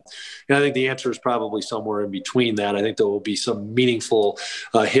 25%? And I think the answer is probably somewhere in between that. I think there will be some meaningful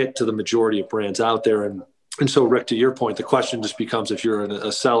hit to the majority of brands out there. And so, Rick, to your point, the question just becomes, if you're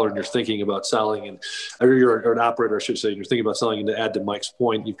a seller and you're thinking about selling, or you're an operator, I should say, and you're thinking about selling, and to add to Mike's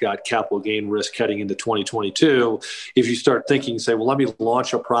point, you've got capital gain risk heading into 2022. If you start thinking, say, well, let me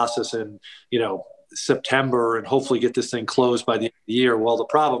launch a process in, September and hopefully get this thing closed by the end of the year. Well, the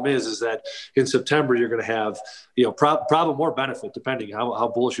problem is that in September, you're going to have, problem or benefit, depending how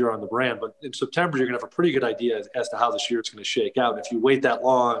bullish you are on the brand. But in September, you're going to have a pretty good idea as to how this year is going to shake out. And if you wait that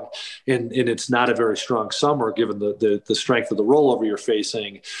long and it's not a very strong summer, given the strength of the rollover you're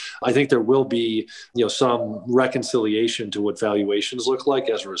facing, I think there will be, some reconciliation to what valuations look like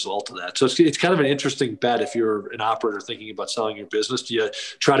as a result of that. So it's kind of an interesting bet if you're an operator thinking about selling your business. Do you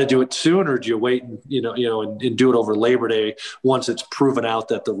try to do it soon, or do you wait and do it over Labor Day once it's proven out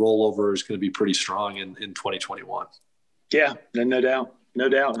that the rollover is going to be pretty strong in 2021? Yeah, no doubt.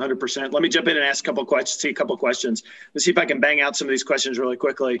 100%. Let me jump in and ask a couple of questions. Let's see if I can bang out some of these questions really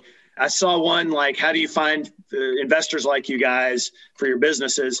quickly. I saw one, like, how do you find investors like you guys for your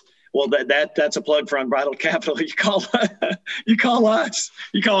businesses? Well, that's a plug for Unbridled Capital. You call us.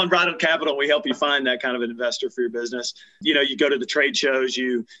 You call Unbridled Capital. We help you find that kind of an investor for your business. You go to the trade shows.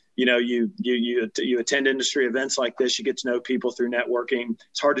 You attend industry events like this. You get to know people through networking.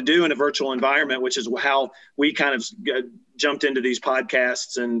 It's hard to do in a virtual environment, which is how we kind of jumped into these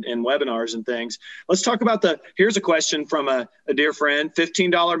podcasts and webinars and things. Let's talk about here's a question from a dear friend: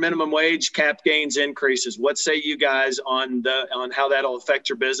 $15 minimum wage, cap gains increases. What say you guys on how that'll affect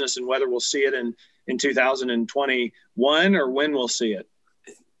your business and whether we'll see it in 2021 or when we'll see it?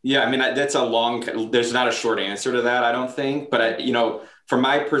 Yeah, I mean, there's not a short answer to that, I don't think. But, from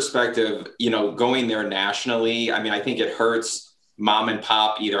my perspective, going there nationally, I mean, I think it hurts mom and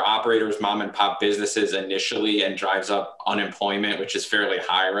pop, either operators, mom and pop businesses initially, and drives up unemployment, which is fairly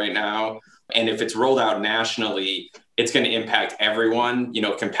high right now. And if it's rolled out nationally, it's going to impact everyone,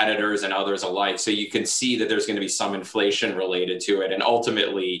 competitors and others alike. So you can see that there's going to be some inflation related to it. And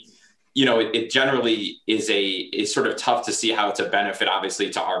ultimately, it generally is sort of tough to see how it's a benefit, obviously,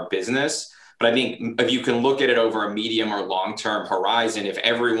 to our business. But I think if you can look at it over a medium or long-term horizon, if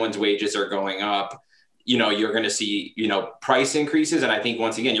everyone's wages are going up, you're going to see, price increases. And I think,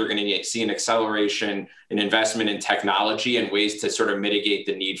 once again, you're going to see an acceleration in investment in technology and ways to sort of mitigate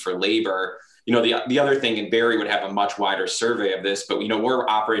the need for labor. The other thing, and Barry would have a much wider survey of this, but, we're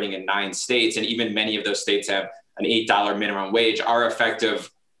operating in 9 states, and even many of those states have an $8 minimum wage. Our effective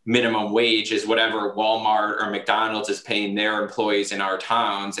minimum wage is whatever Walmart or McDonald's is paying their employees in our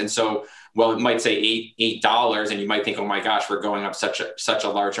towns. And so, well, it might say $8, and you might think, oh my gosh, we're going up such a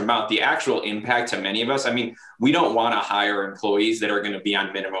large amount. The actual impact to many of us, I mean, we don't want to hire employees that are going to be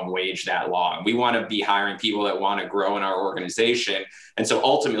on minimum wage that long. We want to be hiring people that want to grow in our organization. And so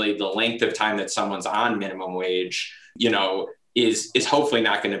ultimately, the length of time that someone's on minimum wage, is hopefully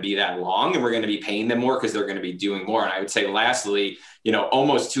not going to be that long, and we're going to be paying them more because they're going to be doing more. And I would say, lastly,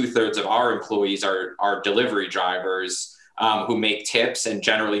 almost 2/3 of our employees are delivery drivers. who make tips and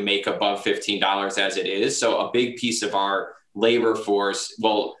generally make above $15 as it is. So a big piece of our labor force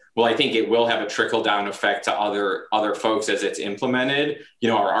I think it will have a trickle down effect to other folks as it's implemented,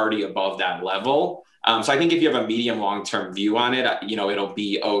 are already above that level. So I think if you have a medium long-term view on it, it'll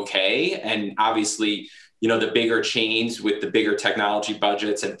be okay. And obviously, the bigger chains with the bigger technology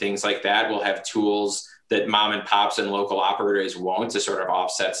budgets and things like that will have tools that mom and pops and local operators won't to sort of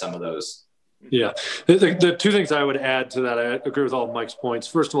offset some of those. Yeah. The two things I would add to that, I agree with all of Mike's points.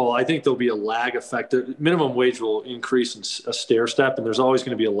 First of all, I think there'll be a lag effect. The minimum wage will increase in a stair step, and there's always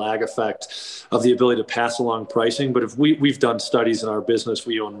going to be a lag effect of the ability to pass along pricing. But if we've done studies in our business,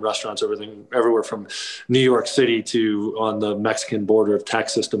 we own restaurants, everywhere from New York City to on the Mexican border of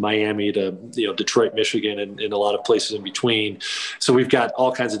Texas to Miami to Detroit, Michigan, and a lot of places in between. So we've got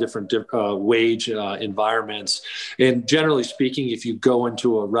all kinds of different wage environments. And generally speaking, if you go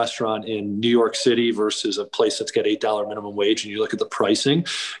into a restaurant in New York City versus a place that's got $8 minimum wage and you look at the pricing,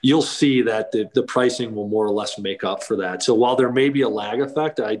 you'll see that the pricing will more or less make up for that. So while there may be a lag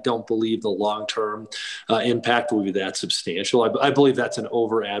effect, I don't believe the long-term impact will be that substantial. I believe that's an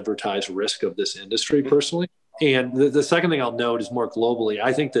over-advertised risk of this industry personally. And the second thing I'll note is more globally,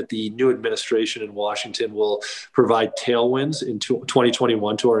 I think that the new administration in Washington will provide tailwinds in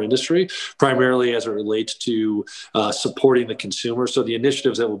 2021 to our industry, primarily as it relates to supporting the consumer. So the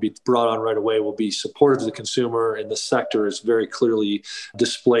initiatives that will be brought on right away will be supportive to the consumer, and the sector is very clearly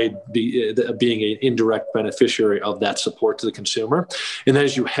displayed being an indirect beneficiary of that support to the consumer. And then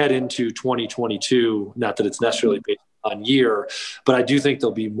as you head into 2022, not that it's necessarily based on year, but I do think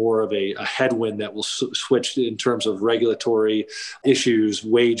there'll be more of a headwind that will switch in terms of regulatory issues,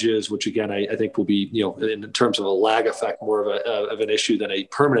 wages, which again I think will be in terms of a lag effect more of an issue than a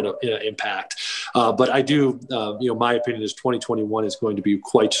permanent impact. But I do my opinion is 2021 is going to be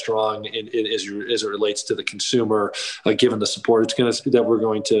quite strong as it relates to the consumer, given the support that we're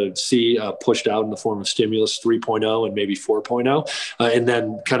going to see pushed out in the form of stimulus 3.0 and maybe 4.0, and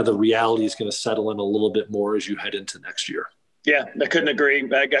then kind of the reality is going to settle in a little bit more as you head into next year. Yeah, I couldn't agree.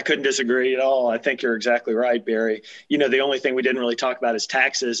 I couldn't disagree at all. I think you're exactly right, Barry. The only thing we didn't really talk about is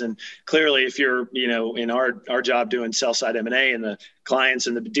taxes. And clearly, if you're, in our job doing sell side M&A and the clients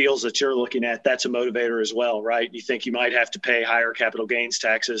and the deals that you're looking at, that's a motivator as well, right? You think you might have to pay higher capital gains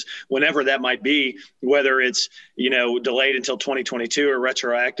taxes, whenever that might be, whether it's, delayed until 2022 or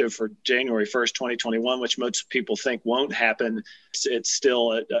retroactive for January 1st, 2021, which most people think won't happen. It's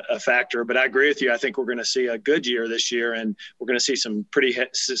still a factor. But I agree with you. I think we're going to see a good year this year, and we're going to see some pretty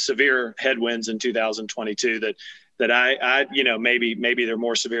severe headwinds in 2022 that maybe they're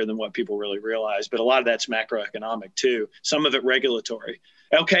more severe than what people really realize. But a lot of that's macroeconomic too. Some of it regulatory.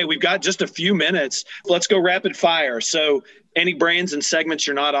 Okay, we've got just a few minutes. Let's go rapid fire. So any brands and segments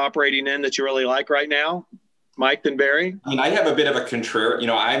you're not operating in that you really like right now? Mike, then Barry? I have a bit of a contrary,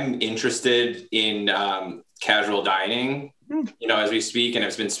 I'm interested in casual dining, as we speak, and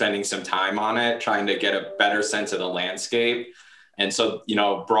have been spending some time on it, trying to get a better sense of the landscape. And so,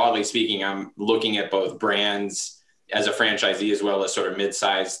 broadly speaking, I'm looking at both brands as a franchisee, as well as sort of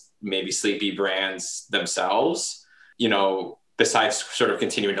mid-sized, maybe sleepy brands themselves, besides sort of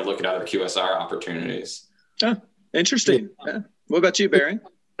continuing to look at other QSR opportunities. Oh, interesting. Yeah. What about you, Barry?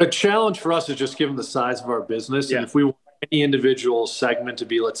 A challenge for us is just given the size of our business. Yeah. And if we want any individual segment to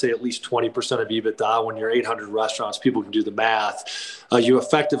be, let's say, at least 20% of EBITDA, when you're 800 restaurants, people can do the math. You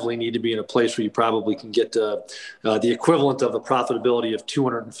effectively need to be in a place where you probably can get the equivalent of the profitability of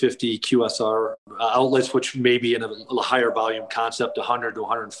 250 QSR outlets, which may be in a higher volume concept, 100 to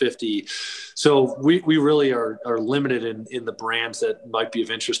 150. So we really are limited in the brands that might be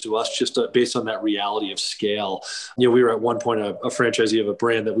of interest to us, just based on that reality of scale. We were at one point a franchisee of a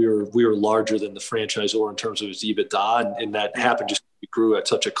brand that we were larger than the franchisor in terms of its EBITDA, and that happened just we grew at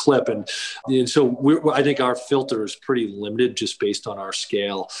such a clip. And so I think our filter is pretty limited just based on our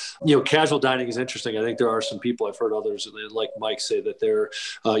scale. Casual dining is interesting. I think there are some people, I've heard others like Mike say that they're,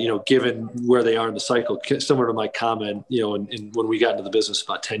 given where they are in the cycle, similar to my comment, and when we got into the business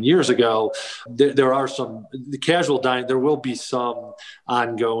about 10 years ago, there are the casual dining, there will be some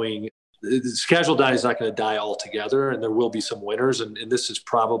ongoing. Casual dining is not going to die altogether, and there will be some winners. And this is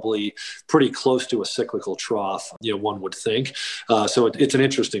probably pretty close to a cyclical trough, one would think. So it's an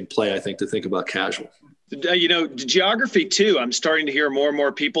interesting play, I think, to think about casual. Geography too. I'm starting to hear more and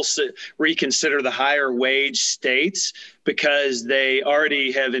more people reconsider the higher wage states because they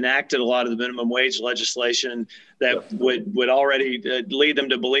already have enacted a lot of the minimum wage legislation that would already lead them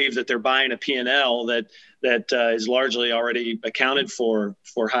to believe that they're buying a P&L that is largely already accounted for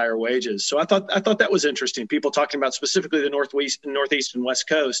higher wages. So I thought that was interesting. People talking about specifically the Northeast and West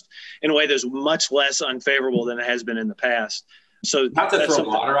Coast in a way that's much less unfavorable than it has been in the past. So not to throw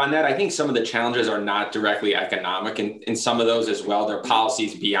water on that, I think some of the challenges are not directly economic in some of those as well. There are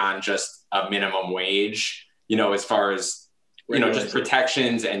policies beyond just a minimum wage, as far as, just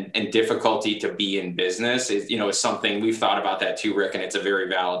protections and difficulty to be in business is something we've thought about that too, Rick, and it's a very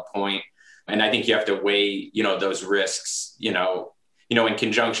valid point. And I think you have to weigh, those risks, in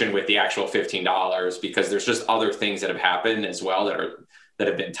conjunction with the actual $15, because there's just other things that have happened as well that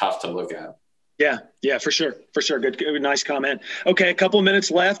have been tough to look at. Yeah, for sure. Good, nice comment. Okay, a couple of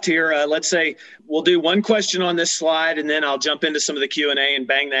minutes left here. Let's say we'll do one question on this slide, and then I'll jump into some of the Q&A and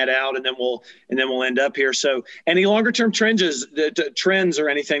bang that out, and then we'll end up here. So, any longer-term trends or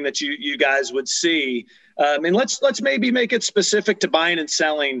anything that you guys would see? And let's maybe make it specific to buying and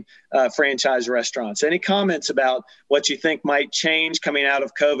selling franchise restaurants. Any comments about what you think might change coming out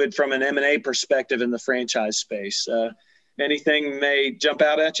of COVID from an M&A perspective in the franchise space? Anything may jump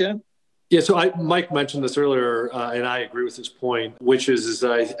out at you? Yeah, so Mike mentioned this earlier, and I agree with his point, which is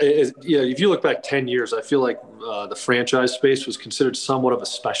if you look back 10 years, I feel like the franchise space was considered somewhat of a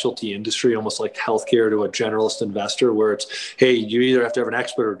specialty industry, almost like healthcare to a generalist investor, where it's, hey, you either have to have an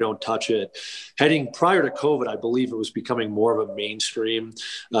expert or don't touch it. Heading prior to COVID, I believe it was becoming more of a mainstream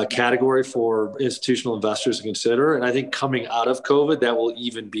category for institutional investors to consider. And I think coming out of COVID, that will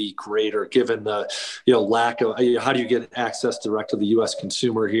even be greater, given the lack of how do you get access direct to the U.S.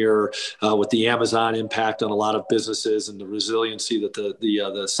 consumer here, with the Amazon impact on a lot of businesses and the resiliency that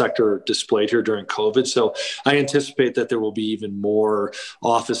the sector displayed here during COVID. So I anticipate that there will be even more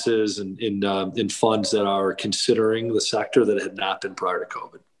offices and in funds that are considering the sector that had not been prior to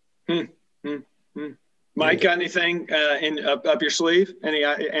COVID. Mike, got anything up your sleeve?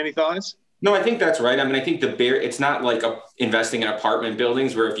 Any thoughts? No, I think that's right. I mean, I think it's not like investing in apartment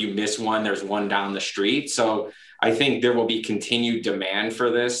buildings where if you miss one, there's one down the street. So I think there will be continued demand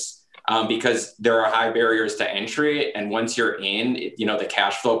for this. Because there are high barriers to entry. And once you're in, the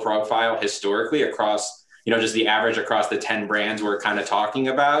cash flow profile historically across, just the average across the 10 brands we're kind of talking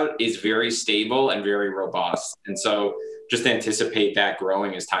about is very stable and very robust. And so just anticipate that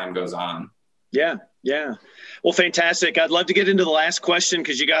growing as time goes on. Yeah. Well, fantastic. I'd love to get into the last question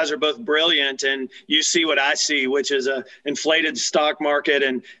because you guys are both brilliant and you see what I see, which is a inflated stock market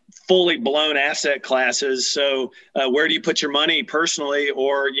and fully blown asset classes. So where do you put your money personally?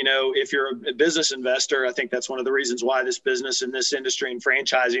 Or, if you're a business investor, I think that's one of the reasons why this business and this industry and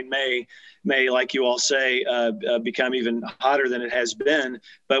franchising may, like you all say, become even hotter than it has been,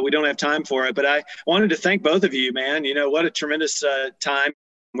 but we don't have time for it. But I wanted to thank both of you, man. What a tremendous time.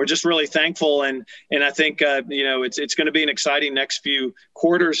 We're just really thankful. And I think, it's going to be an exciting next few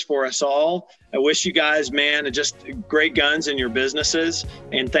quarters for us all. I wish you guys, man, just great guns in your businesses.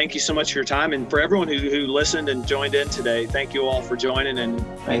 And thank you so much for your time. And for everyone who listened and joined in today, thank you all for joining. And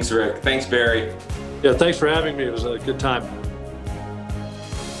thanks, Rick. Thanks, Barry. Yeah, thanks for having me. It was a good time.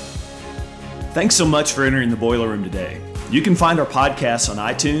 Thanks so much for entering the Boiler Room today. You can find our podcasts on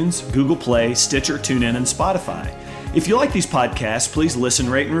iTunes, Google Play, Stitcher, TuneIn, and Spotify. If you like these podcasts, please listen,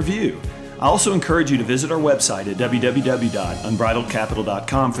 rate, and review. I also encourage you to visit our website at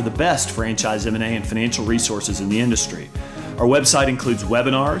www.unbridledcapital.com for the best franchise M&A and financial resources in the industry. Our website includes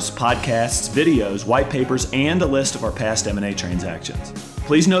webinars, podcasts, videos, white papers, and a list of our past M&A transactions.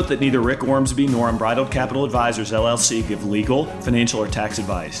 Please note that neither Rick Ormsby nor Unbridled Capital Advisors, LLC give legal, financial, or tax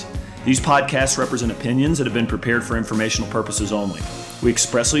advice. These podcasts represent opinions that have been prepared for informational purposes only. We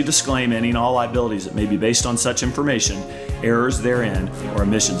expressly disclaim any and all liabilities that may be based on such information, errors therein, or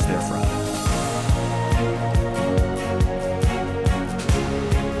omissions therefrom.